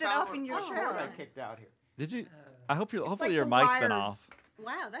twisted up in your chair. I kicked out here. Did you? I hope you. Hopefully like your the mic's been wires. off.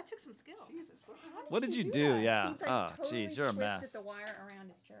 Wow, that took some skill. What did you do? that? Yeah. He, like, Oh, totally jeez, you're a mess. twisted the wire around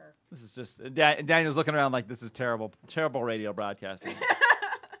his chair. This is just Daniel's looking around like this is terrible, terrible radio broadcasting.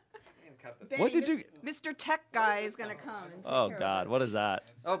 What did you? Mr. Tech Guy is gonna come. And take Oh care God, of it. what is that?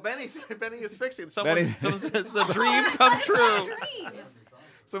 Oh, Benny is fixing it. Benny- It's the dream come true.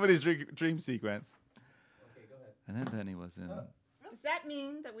 Somebody's dream sequence. And then Benny was in. Does that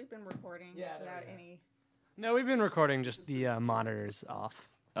mean that we've been recording without any? No, we've been recording just the monitors off.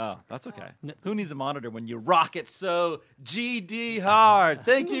 Oh, that's okay. Who needs a monitor when you rock it so GD hard?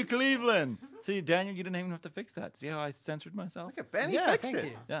 Thank you, Cleveland. See, Daniel, you didn't even have to fix that. See how I censored myself? Look at Benny Yeah, fixed thank it.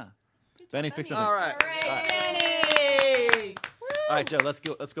 you. Yeah. Benny fixed it. All right. All right, Joe.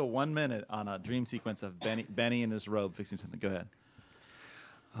 Let's go 1 minute on a dream sequence of Benny in his robe fixing something. Go ahead.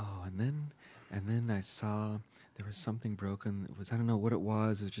 Oh, and then I saw there was something broken. It was, I don't know what it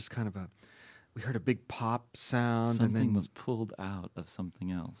was. It was just kind of we heard a big pop sound. Something and then, was pulled out of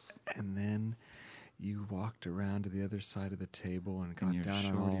something else. And then you walked around to the other side of the table and got your down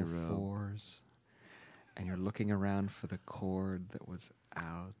on shorty all robe. fours. And you're looking around for the cord that was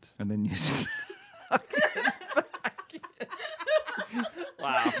out. And then you.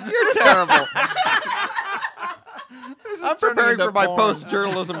 Wow. You're terrible. I'm turning preparing into for my porn.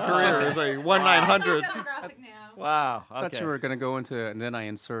 post-journalism career as a 1-900. Demographic now. Wow. I thought Okay. you were going to go into, and then I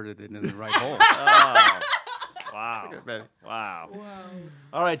inserted it in the right hole. Oh. Wow. Benny. Wow.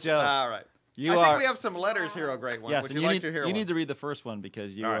 All right, Joe. All right. You I are. think we have some letters here, oh great one. Yes, Would and you like need, to hear you one? need to read the first one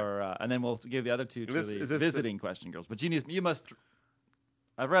because you All right. are, and then we'll give the other two to Is the this- visiting question girls. But you must.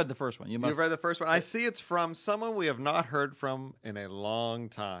 I've read the first one. You must You've read the first one. I see it's from someone we have not heard from in a long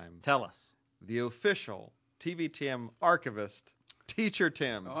time. tell us. The official TVTM archivist, Teacher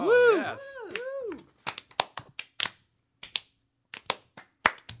Tim. Oh, yes.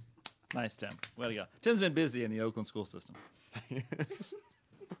 Nice, Tim. Way to go. Tim's been busy in the Oakland school system.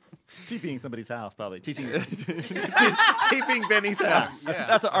 TPing somebody's house, probably. Teaching. Taping Benny's house. Yeah.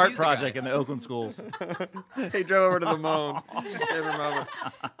 That's an art He's the guy. project in the Oakland schools. He drove over to the moan. Favorite moment.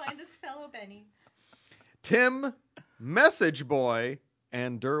 Find this fellow Benny. Tim, Message Boy,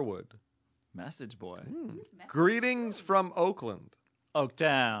 and Durwood. Message boy. Greetings from Oakland.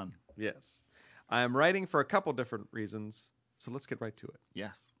 Oaktown. Yes. I am writing for a couple different reasons, so let's get right to it.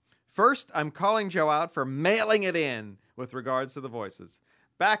 Yes. First, I'm calling Joe out for mailing it in with regards to the voices.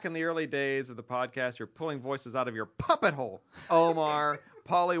 Back in the early days of the podcast, you're pulling voices out of your puppet hole. Omar,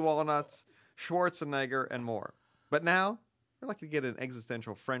 Polly Walnuts, Schwarzenegger, and more. But now, we're lucky to get an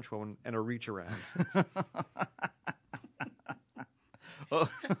existential French woman and a reach around.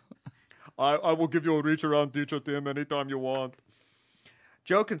 I will give you a reach around, Teacher Tim, anytime you want.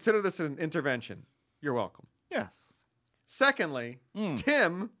 Joe, consider this an intervention. You're welcome. Yes. Secondly,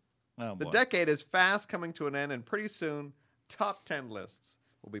 Tim, Oh, the boy. decade is fast coming to an end, and pretty soon, top 10 lists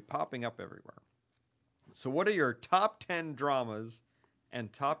will be popping up everywhere. So what are your top 10 dramas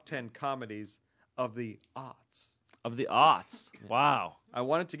and top 10 comedies of the aughts. Of the aughts. Wow. I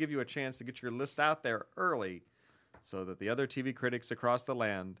wanted to give you a chance to get your list out there early so that the other TV critics across the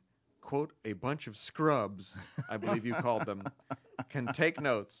land, quote, a bunch of scrubs, I believe you called them, can take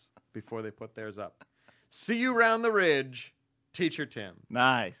notes before they put theirs up. See you round the ridge, Teacher Tim.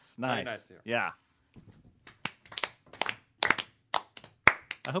 Nice. Very nice, Tim. Yeah.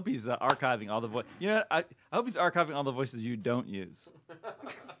 I hope he's archiving all the voices. You know, I hope he's archiving all the voices you don't use.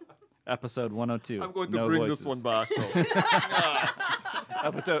 Episode 102. I'm going to no bring voices. this one back, though.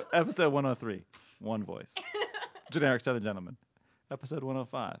 Episode 103. One voice. Generic Southern Gentleman. Episode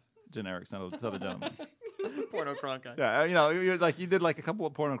 105. Generic Southern Gentleman. Porno Cronkite. Yeah, you know, you did like a couple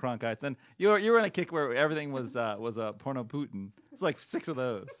of porno Cronkites, and you were in a kick where everything was a porno Putin. It's like 6 of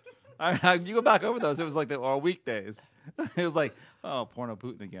those. You go back over those. It was like or weekdays. It was like, oh, porno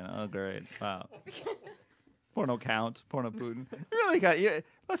Putin again. Oh, great! Wow. Porno count, porno Putin. You really got.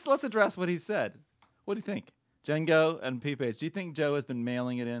 Let's address what he said. What do you think, Jengo and PPage? Do you think Joe has been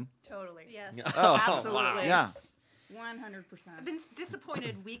mailing it in? Totally. Yes. Oh, Absolutely. Yeah. 100%. I've been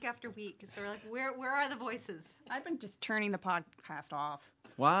disappointed week after week. So we're like, where are the voices? I've been just turning the podcast off.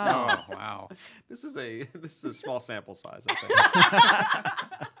 Wow. Oh, wow. This is a small sample size, I think.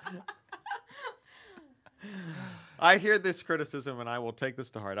 I hear this criticism, and I will take this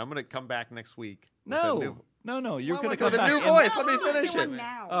to heart. I'm going to come back next week. with a new- No. You're Well, going to with come a back new in- voice. Let me No, finish do it. one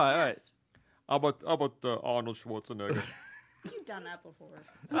now. All right, all right. Yes. How about Arnold Schwarzenegger? You've done that before.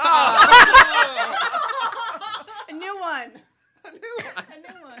 A new one. A new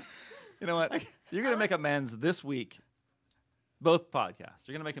one. You know what? You're going to make amends this week. Both podcasts.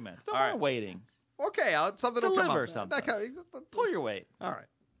 You're going to make amends. Don't All right. waiting. Okay, something will come Deliver up. something. That- Pull your weight. All right.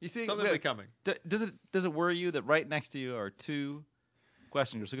 You see, Something will be coming. Does it worry you that right next to you are 2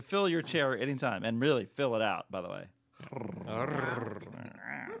 questioners who can fill your chair at any time and really fill it out? By the way,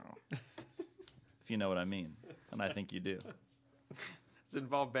 if you know what I mean, and I think you do. It's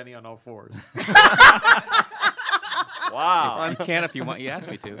involved Benny on all fours. Wow. I can if you want. You ask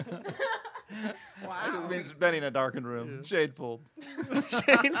me to. It means Benny in a darkened room, shade pulled.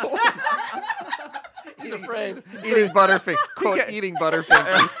 He's afraid. Eating Butterfinger. Quote, eating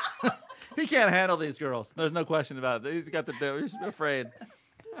Butterfinger. He can't handle these girls. There's no question about it. He's got the do. He's afraid.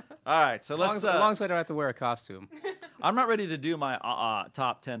 All right, so let's. As long as I don't have to wear a costume. I'm not ready to do my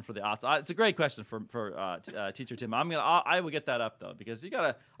top 10 for the odds. It's a great question for Teacher Tim. I will get that up though because you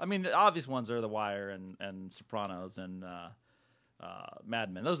gotta. I mean, the obvious ones are The Wire and Sopranos and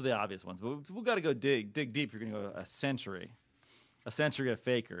Mad Men. Those are the obvious ones. But we've got to go dig deep. You're gonna go a century of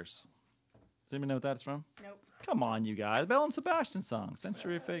fakers. Does anybody know what that's from? Nope. Come on, you guys. Belle and Sebastian song,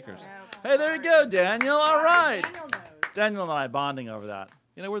 Century of Fakers. Nope. Hey, there you go, Daniel. All right. Daniel knows. Daniel and I bonding over that.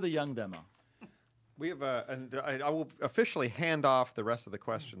 You know, we're the young demo. We have and I will officially hand off the rest of the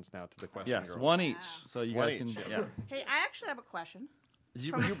questions now to the question Yes, girls. one each. So you One guys can. each. Yeah. Hey, I actually have a question.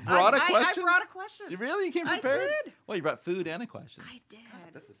 You brought a question? I brought a question. You really? You came I prepared? did. Well, you brought food and a question. I did.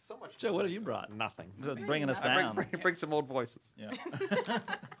 This is so much. Joe, what have you brought? Nothing. Bringing us I down. bring some old voices. Yeah.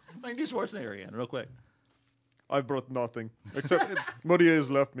 Like do Schwarzenegger again, real quick. I brought nothing except Maria has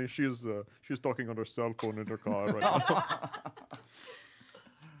left me. She's talking on her cell phone in her car right now.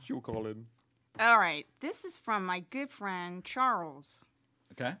 She'll call in. All right. This is from my good friend Charles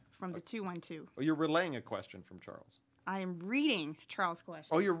Okay. from the 212. Oh, you're relaying a question from Charles. I am reading Charles'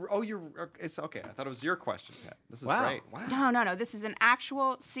 question. It's okay. I thought it was your question, Pat. This is Wow. great. Wow. No. This is an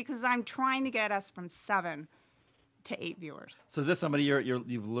actual. See, because I'm trying to get us from 7 to 8 viewers. So is this somebody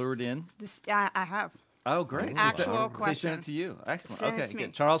you've lured in? This I have. Oh, great. Actual So they question. sent it to you. Excellent. Sent it Okay. to me.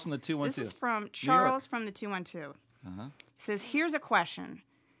 Good. Charles from the 212. This is from Charles from the 212. Uh-huh. He says, "Here's a question: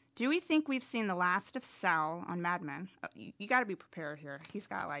 Do we think we've seen the last of Sal on Mad Men?" You got to be prepared here. He's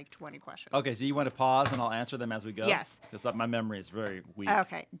got like 20 questions. Okay, so you want to pause and I'll answer them as we go? Yes. Because my memory is very weak.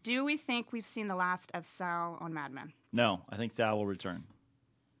 Okay. Do we think we've seen the last of Sal on Mad Men? No, I think Sal will return.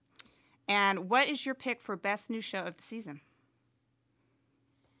 And what is your pick for best new show of the season?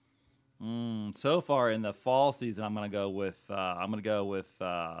 So far in the fall season, I'm going to go with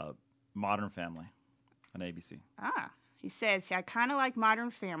Modern Family on ABC. He says, I kind of like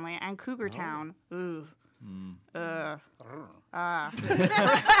Modern Family and Cougar Town. Ooh. Oh,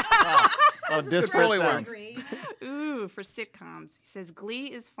 disparate sounds. Agree. Ooh, for sitcoms. He says, Glee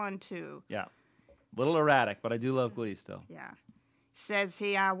is fun too. Yeah, little erratic, but I do love Glee still. Yeah. Says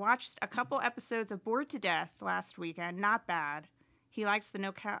he watched a couple episodes of Bored to Death last weekend. Not bad. He likes the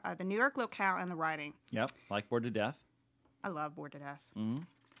New York locale and the writing. Yep, like Bored to Death. I love Bored to Death. Mm-hmm.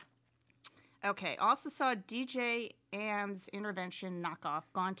 Okay, also saw DJ Am's Intervention knockoff,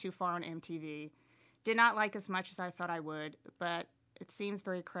 Gone Too Far on MTV. Did not like as much as I thought I would, but it seems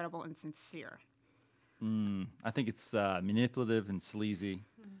very credible and sincere. I think it's manipulative and sleazy.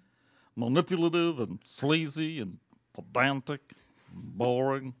 Manipulative and sleazy and pedantic, and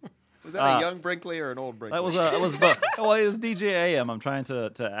boring. Was that a young Brinkley or an old Brinkley? That was both. Well, it was DJ AM. I'm trying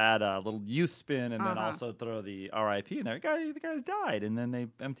to add a little youth spin and then also throw the RIP in there. The guy's died, and then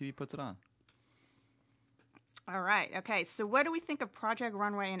MTV puts it on. All right. Okay. So what do we think of Project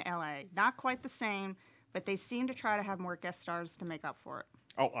Runway in LA? Not quite the same, but they seem to try to have more guest stars to make up for it.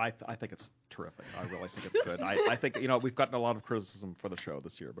 Oh, I think it's terrific. I really think it's good. I think, we've gotten a lot of criticism for the show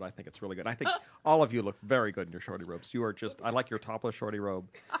this year, but I think it's really good. I think all of you look very good in your shorty robes. You are just, I like your topless shorty robe.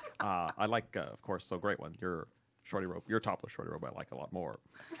 I like, of course, so great one, your shorty robe, your topless shorty robe I like a lot more.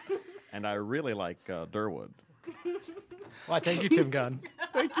 And I really like Durwood. Well, thank you, Tim Gunn.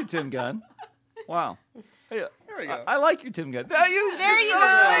 Thank you, Tim Gunn. Wow. Hey, There we go. I like your Tim Gunn. There you There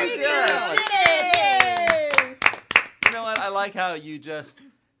go. you go. You know what? I like how you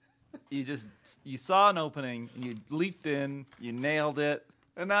saw an opening and you leaped in, you nailed it,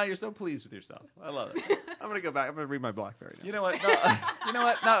 and now you're so pleased with yourself. I love it. I'm going to go back. I'm going to read my BlackBerry now. You know what? No, you know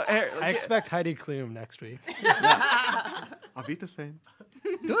what? No, here, I expect Heidi Klum next week. I'll beat the same.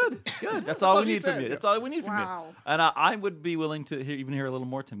 Good. That's all all we she need from says, you. yeah. That's all we need from you. Wow. And I would be willing to hear a little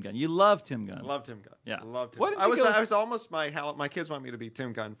more Tim Gunn. You love Tim Gunn. I love Tim Gunn. Yeah. I love Tim Why Gunn. didn't you I go- was almost my kids want me to be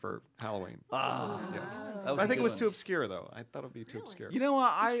Tim Gunn for Halloween. Yes. That was I a think it good was one. too obscure, though. I thought it would be too obscure. You know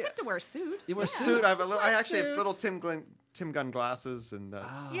what? You just have to wear a suit. It was Suit. I actually have suit. little Tim Gunn glasses and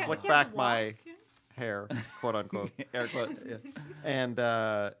Yeah, slick yeah, back the my walk. hair, quote unquote. air quotes. Yeah. And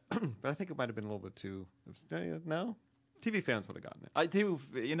but I think it might have been a little bit too. No, TV fans would have gotten it. I do.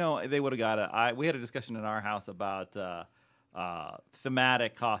 They would have got it. We had a discussion in our house about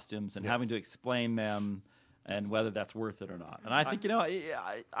thematic costumes and having to explain them and whether that's worth it or not. And I think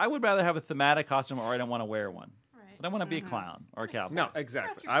I would rather have a thematic costume, or I don't want to wear one. Right. I don't want to be a clown or a cowboy. No,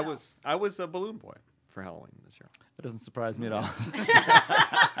 exactly. yourself. I was a balloon boy for Halloween this year. That doesn't surprise me at all.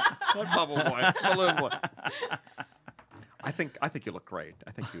 Not bubble boy, balloon boy. I think you look great.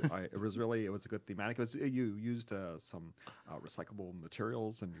 I think it was a good thematic. You used some recyclable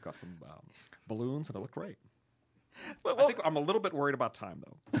materials and you got some balloons and it looked great. I think I'm a little bit worried about time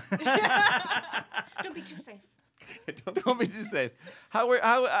though. Don't be too safe. Don't be too safe.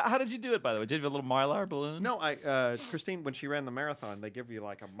 How did you do it, by the way? Did you have a little Mylar balloon? No, Christine, when she ran the marathon, they give you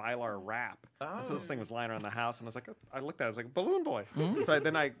like a Mylar wrap. And so this thing was lying around the house, and I looked at it, I was like, balloon boy. So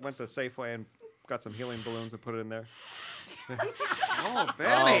then I went to Safeway and got some helium balloons and put it in there. Oh,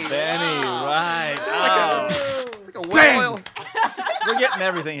 Benny. Oh, Benny, right. Like a well-oiled. We're getting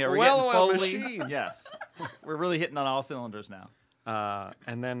everything here. We're Well-oiled getting Foley. machine. Yes. We're really hitting on all cylinders now.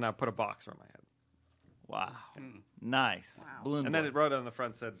 And then I put a box around my head. Wow. Nice. Wow. Balloon And boy. then it wrote on the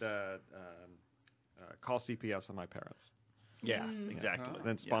front said, call CPS on my parents. Yes, exactly. And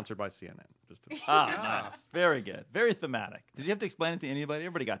then sponsored by CNN. Just to, Nice. Very good. Very thematic. Did you have to explain it to anybody?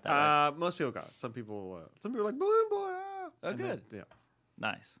 Everybody got that, right? most people got it. Some people were like, balloon boy. Ah. Oh, And good. then,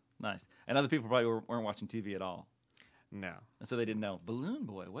 Nice. And other people probably weren't watching TV at all. no. And so they didn't know. Balloon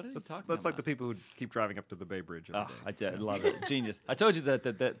boy, what are you talking about? That's like the people who keep driving up to the Bay Bridge every Oh, day. I did. I love it. Genius. I told you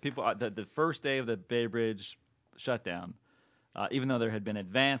that people that the first day of the Bay Bridge shutdown, even though there had been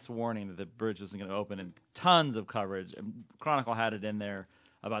advance warning that the bridge wasn't going to open and tons of coverage, and Chronicle had it in there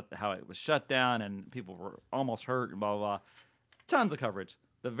about how it was shut down and people were almost hurt and blah, blah, blah. Tons of coverage.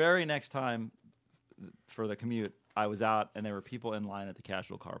 The very next time for the commute, I was out and there were people in line at the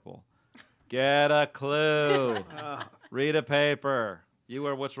casual carpool. Get a clue. Read a paper. You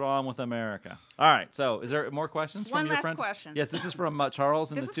are what's wrong with America. All right. So, is there more questions from One your last friend? question. Yes, this is from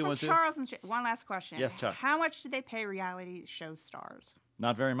Charles in This the is from 212. Charles and one last question. Yes, Chuck. How much do they pay reality show stars?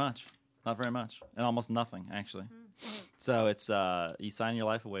 Not very much. Not very much. And almost nothing, actually. So, it's you sign your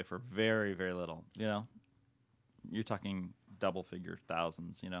life away for very, very little. You're talking double figure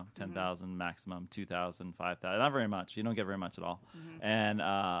thousands, 10,000 maximum, 2,000, 5,000. Not very much. You don't get very much at all. And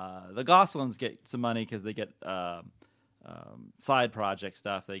the Goslings get some money because they get side project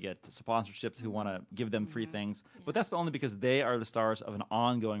stuff. They get sponsorships who want to give them free things. But that's only because they are the stars of an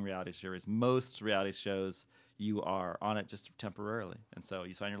ongoing reality series. Most reality shows, you are on it just temporarily. And so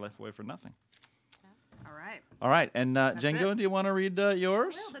you sign your life away for nothing. All right. All right. And Jengo, it. do you want to read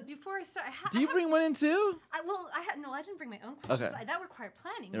yours? Well, but before I start, Do you bring one in too? I didn't bring my own questions. Okay. That required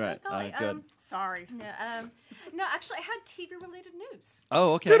planning. You're right. Golly, Good. Sorry. No, actually, I had TV-related news.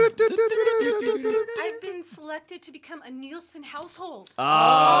 Oh, okay. I've been selected to become a Nielsen household.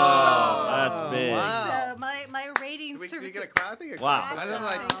 Oh, that's big. Wow. So my rating Did we service. get a clap? I think a Wow. clap. I don't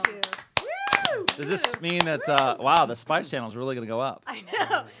like- Thank you. Does this mean that, the Spice Channel is really going to go up? I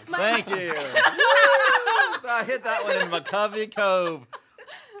know. Thank you. I hit that one in McCovey Cove.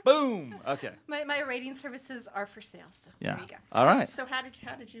 Boom. Okay. My rating services are for sale. So Yeah. there you go. All right. So how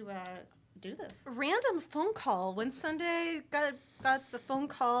did you do this? Random phone call. One Sunday, got the phone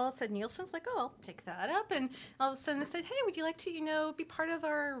call, said Nielsen's, like, oh, I'll pick that up. And all of a sudden they said, hey, would you like to, be part of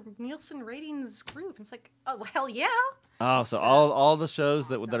our Nielsen ratings group? And it's like, oh, hell yeah. Oh, so all the shows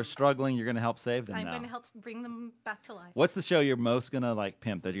that are struggling, you're going to help save them I'm now. going to help bring them back to life. What's the show you're most going to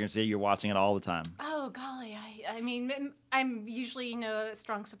pimp that you're going to say you're watching it all the time? Oh, golly. I mean, I'm usually, a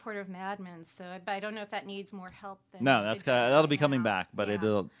strong supporter of Mad Men, but I don't know if that needs more help than No, that'll be coming now. back, but Yeah.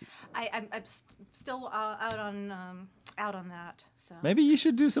 it'll. I'm still out on that. So Maybe you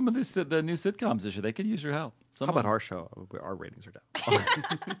should do some of the new sitcoms this year. They could use your help. How about our show? Our ratings are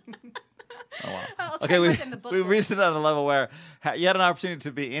down. Oh, wow. I'll try Okay, to we work in the book we work. reached it at a level where you had an opportunity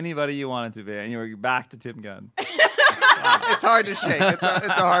to be anybody you wanted to be, and you were back to Tim Gunn. It's hard to shake. It's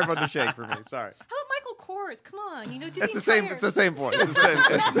a hard one to shake for me. Sorry. How about Michael Kors? Come on, do It's the the same. entire- It's the same voice. It's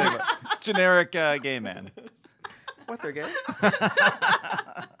the same generic gay man. What, they're gay?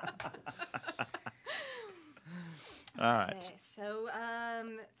 All right. Okay, so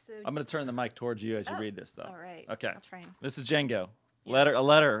I'm going to turn the mic towards you as you read this, though. all right. Okay. I'll try and- This is Jengo. Yes. A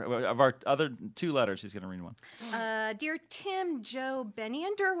letter of our other 2 letters. She's going to read one. Dear Tim, Joe, Benny,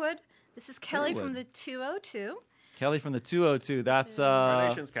 and Durwood, this is Kelly from Durwood. the 202. Kelly from the 202. That's Our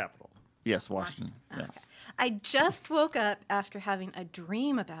nation's capital. yes, Washington. Yes. I just woke up after having a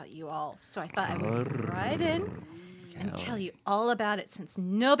dream about you all, so I thought I would write in and tell you all about it since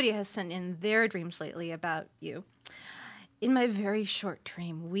nobody has sent in their dreams lately about you. In my very short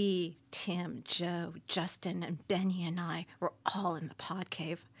dream, we, Tim, Joe, Justin, and Benny and I were all in the pod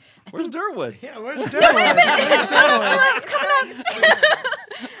cave. Where's Durwood? Yeah, where's Durwood? It's coming up.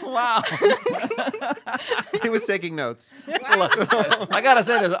 Wow. He was taking notes. I gotta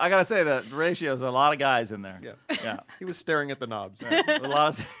say the ratios are a lot of guys in there. Yeah. He was staring at the knobs. A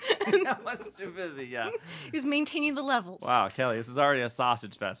lot of. I was too busy. Yeah. He was maintaining the levels. Wow, Kelly, this is already a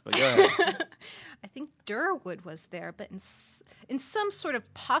sausage fest. But go ahead. I think Durwood was there, but in some sort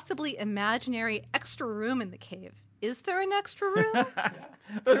of possibly imaginary extra room in the cave. Is there an extra room?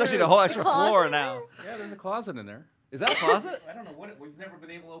 There's actually a whole extra Closet floor in now. Yeah, there's a closet in there. Is that a closet? I don't know what we've never been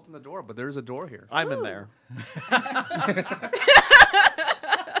able to open the door, but there's a door here. I'm in there.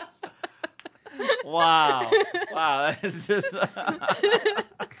 Wow. That is just.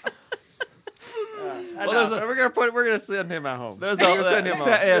 We're gonna send him at home. There's We're gonna send him home.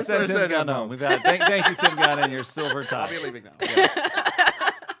 Yeah, send Send Tim him Gunn home. home. We've had thank you, Tim Gunn, and your silver tie. I'll be leaving now.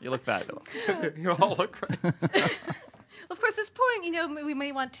 You look fabulous. You all look great. Of course, this point, we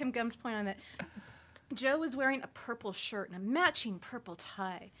may want Tim Gunn's point on that. Joe was wearing a purple shirt and a matching purple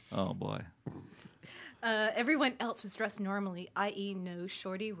tie. Oh boy. Everyone else was dressed normally, i.e., no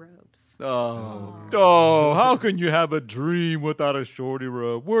shorty robes. Oh, how can you have a dream without a shorty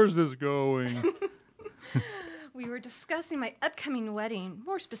robe? Where's this going? We were discussing my upcoming wedding.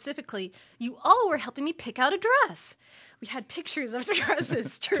 More specifically, you all were helping me pick out a dress. We had pictures of the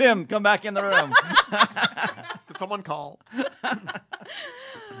dresses. Tim, come back in the room. Did someone call?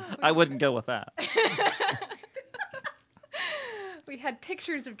 I wouldn't go with that. We had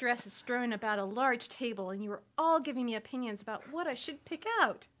pictures of dresses strewn about a large table, and you were all giving me opinions about what I should pick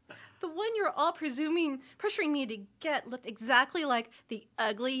out. The one you were all pressuring me to get looked exactly like the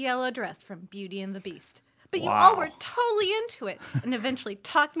ugly yellow dress from Beauty and the Beast. But you all were totally into it, and eventually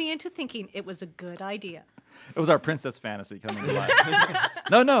talked me into thinking it was a good idea. It was our princess fantasy coming to life.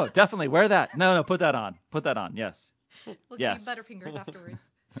 No, definitely wear that. No, put that on. Put that on. Yes. We'll Yes. give you Butterfingers afterwards.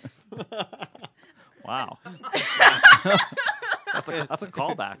 Wow. That's a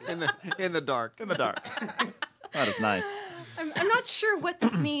callback. In the dark. In the dark. That is nice. I'm not sure what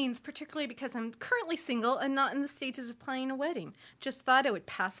this means, particularly because I'm currently single and not in the stages of planning a wedding. Just thought I would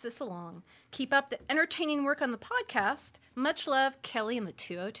pass this along. Keep up the entertaining work on the podcast. Much love, Kelly in the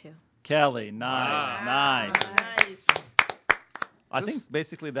 202. Kelly, nice. I think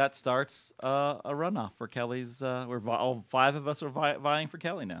basically that starts a runoff for Kelly's. All 5 of us are vying for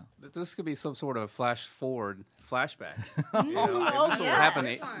Kelly now. This could be some sort of flash forward flashback. Oh, This will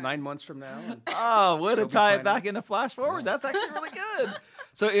happen 9 months from now. And Oh, way to She'll be tie it fine. back into Flash Forward. That's actually really good.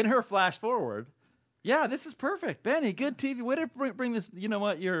 So in her Flash Forward, yeah, this is perfect. Benny, good TV. Way to bring this. You know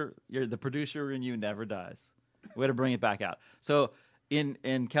what? You're the producer and you never dies. Way to bring it back out. So in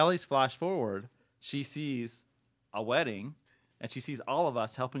Kelly's Flash Forward, she sees a wedding, and she sees all of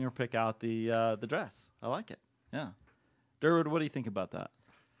us helping her pick out the dress. I like it. Yeah. Durwood, what do you think about that?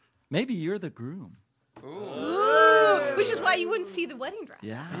 Maybe you're the groom. Ooh, which is why you wouldn't see the wedding dress.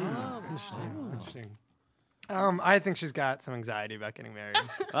 Yeah.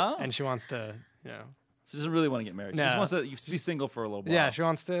 She doesn't really want to get married. She No. just wants to be single for a little while. Yeah, she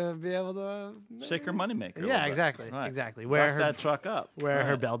wants to be able to Shake her moneymaker. a Yeah, little bit. exactly, Right. exactly. Bust that truck up. Wear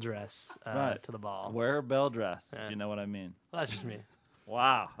her Right. bell dress Right. to the ball. Wear her bell dress, Yeah. if you know what I mean. Well, that's just me.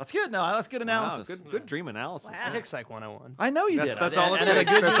 Wow. That's good. No, that's good Wow, analysis. good dream analysis. Wow. I took Psych 101. I know you did. That's all it And at a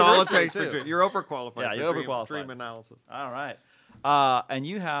takes. good That's all it university, takes. For too. dream. You're overqualified. Yeah, for you're dream- overqualified. Dream analysis. All right. And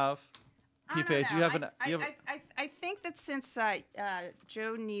you have I don't PPage. know. You have an. I, You have, I think that since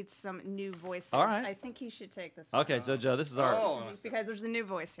Joe needs some new voices, All right. I think he should take this one. okay, so Joe, this is our. Oh. Because there's a new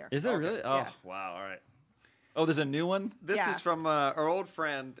voice here. Is there Okay. really? Oh, Yeah. wow. All right. Oh, there's a new one. This Yeah. is from our old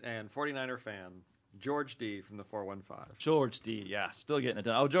friend and 49er fan, George D. from the 415. George D. Yeah, still getting it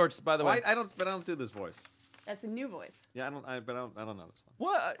done. Oh, George. By the way, I don't do this voice. That's a new voice. Yeah, I don't know this one.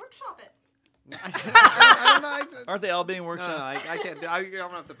 what? Workshop it. I don't know. Aren't they all being No, workshopped? I can't. I'm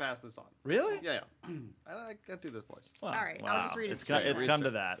gonna have to pass this on. Really? Yeah. I can't do this voice. Wow. All right, I'll just read it It's straight. it's Read come to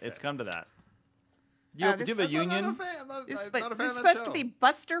straight. that. It's Okay. come to that. Do you, this- do you have a union? I'm not a fan. I'm not This, a fan but of it's that supposed to show. be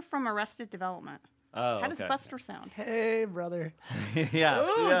Buster from Arrested Development. Oh, How does okay. Buster sound? Hey, brother. yeah. yeah.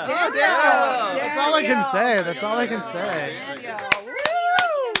 Oh, That's all I can say. That's all I can say.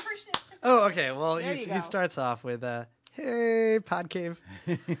 Oh, okay. Well, There he you go. starts off with, "Hey, Podcave.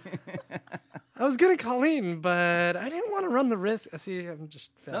 I was gonna call in, but I didn't want to run the risk." See, I'm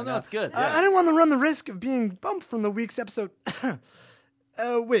just failing No, out. it's good. I Yeah. didn't want to run the risk of being bumped from the week's episode.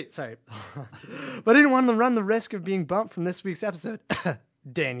 Wait, sorry. But I didn't want to run the risk of being bumped from this week's episode.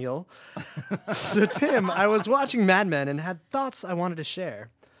 Daniel. So, Tim, I was watching Mad Men and had thoughts I wanted to share.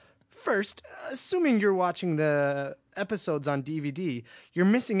 First, assuming you're watching the episodes on DVD, you're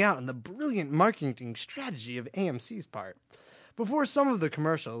missing out on the brilliant marketing strategy of AMC's part. Before some of the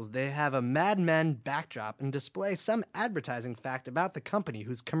commercials, they have a Mad Men backdrop and display some advertising fact about the company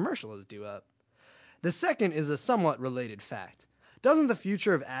whose commercial is due up. The second is a somewhat related fact. Doesn't the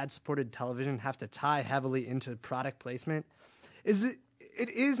future of ad-supported television have to tie heavily into product placement? It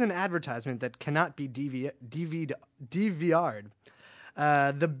is an advertisement that cannot be DVR'd.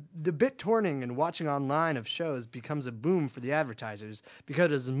 The bit torrenting and watching online of shows becomes a boom for the advertisers because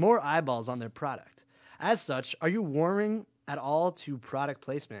there's more eyeballs on their product. As such, are you warming at all to product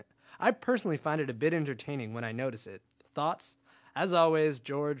placement? I personally find it a bit entertaining when I notice it. Thoughts? As always,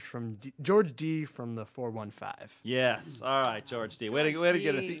 George D from the 415. Yes. All right, George D. Way to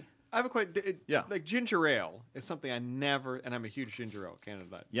get it. I have a question. Yeah. Like ginger ale is something I never, and I'm a huge ginger ale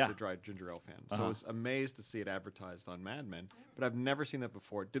Canada, Yeah. the dried ginger ale fan. So Uh-huh. I was amazed to see it advertised on Mad Men, but I've never seen that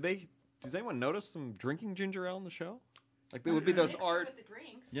before. Does anyone notice them drinking ginger ale in the show? Like there would be those art. With the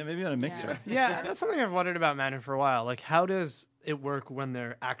drinks. Yeah, maybe on a mixer. Yeah, that's something I've wondered about Madden for a while. Like, how does it work when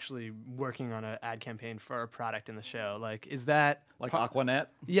they're actually working on an ad campaign for a product in the show? Like, is that Like Aquanet?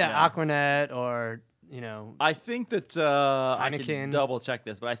 Yeah, Aquanet or, I think that I Heineken. can double check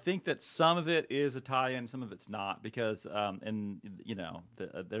this, but I think that some of it is a tie-in, some of it's not, because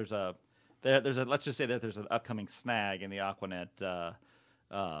there's a let's just say that there's an upcoming snag in the Aquanet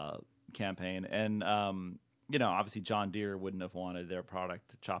campaign, and obviously John Deere wouldn't have wanted their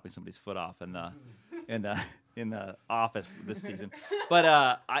product chopping somebody's foot off in the office this season, but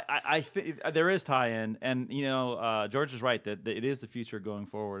I think there is tie-in, and George is right that it is the future going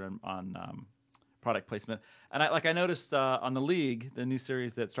forward on product placement. And I noticed on the League, the new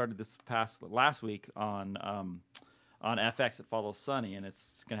series that started last week on FX, it follows Sunny, and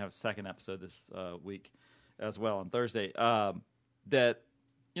it's going to have a second episode this week as well on Thursday. That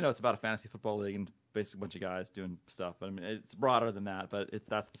it's about a fantasy football league and basically a bunch of guys doing stuff. I mean, it's broader than that, but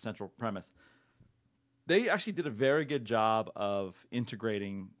that's the central premise. They actually did a very good job of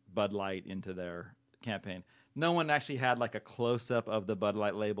integrating Bud Light into their campaign. No one actually had like a close-up of the Bud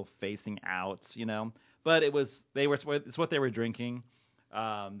Light label facing out, but it's what they were drinking.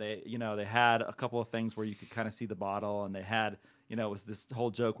 They had a couple of things where you could kind of see the bottle, and they had, it was this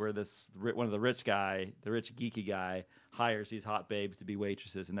whole joke where one of the rich geeky guy hires these hot babes to be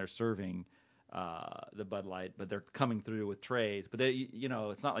waitresses, and they're serving the Bud Light, but they're coming through with trays. But they,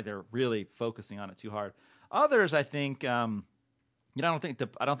 it's not like they're really focusing on it too hard. Others, I think, I don't think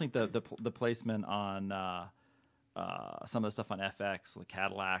the placement on some of the stuff on FX, like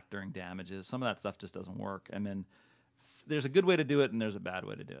Cadillac during damages, some of that stuff just doesn't work. And then there's a good way to do it, and there's a bad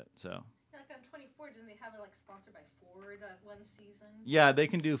way to do it. So. Like on 24, didn't they have it like sponsored by Ford one season? Yeah, they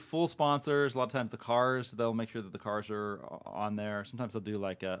can do full sponsors. A lot of times the cars, they'll make sure that the cars are on there. Sometimes they'll do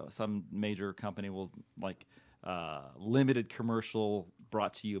like some major company will like limited commercial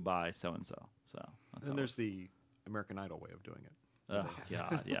brought to you by so-and-so. So. And then there's the American Idol way of doing it. Oh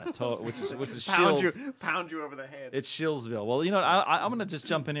God, yeah, which is Pound Shills. you over the head. It's Shillsville. Well, I'm going to just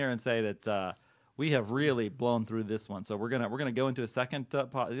jump in here and say that we have really blown through this one. So we're gonna go into a second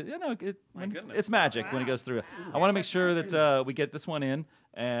it's magic when it goes through. I want to make sure that we get this one in,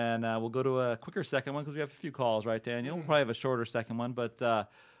 and we'll go to a quicker second one because we have a few calls, right, Daniel? We'll probably have a shorter second one, but so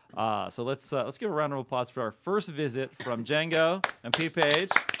let's give a round of applause for our first visit from Jengo and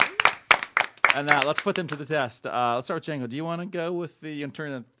PPage. And let's put them to the test. Let's start with Jengo. Do you want to go with the? I'm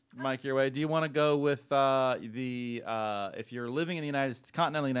turning the mic your way. Do you want to go with if you're living in the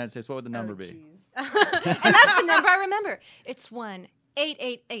continental United States, what would the number be? And that's the number I remember. It's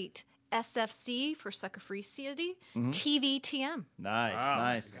 1-888 SFC for Sucker Free City. TVTM.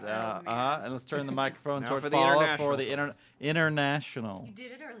 Nice. And let's turn the microphone Now towards for the Paula for the international. You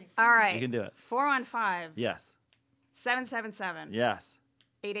did it earlier. All right. You can do it. 415 Yes. 777 Yes.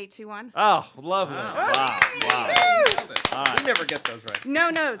 8821. Oh, lovely. Wow. We never get those right. No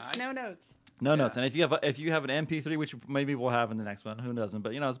notes. No notes. And if you have an MP3, which maybe we'll have in the next one, who doesn't?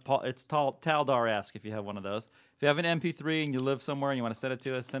 But it's Taldar-esque if you have one of those. If you have an MP3 and you live somewhere and you want to send it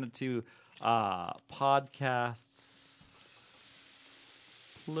to us, send it to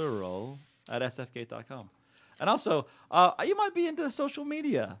podcasts plural at sfgate.com. And also, you might be into social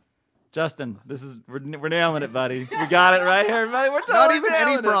media. Justin, we're nailing it, buddy. We got it right here, everybody. We're totally Not even any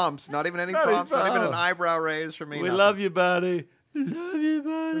nailing it. prompts. Not even any prompts. Not even an eyebrow raise from me. We nothing. love you, buddy. Love you,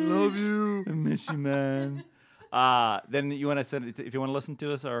 buddy. Love you. I miss you, man. Then you want to send it if you want to listen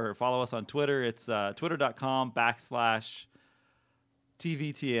to us or follow us on Twitter. It's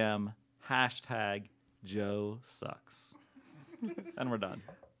twitter.com/TVTM #Joe sucks. And we're done.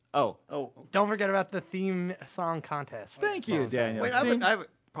 Oh, Don't forget about the theme song contest. thank you, Daniel. Wait,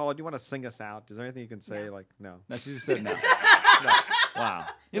 Paula, do you want to sing us out? Is there anything you can say? Like, no. No, she just said no. Wow.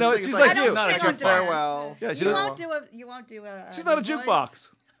 You know, Just she's sing us like I you. don't Not sit a on farewell. Yeah, she You doesn't. won't do a. She's not a voice?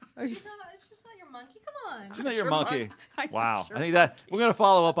 jukebox. She's not your monkey. Come on. She's not your monkey. I'm Wow. sure I think that we're going to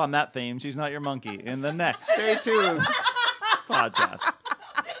follow up on that theme. She's not your monkey in the next Stay tuned. podcast.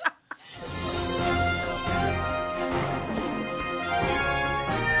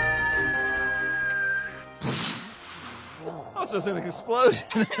 Also, it's an explosion.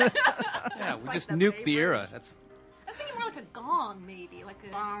 Yeah, we just nuked the era. I was thinking more like a gong, maybe. Like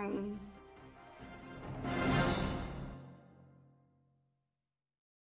a.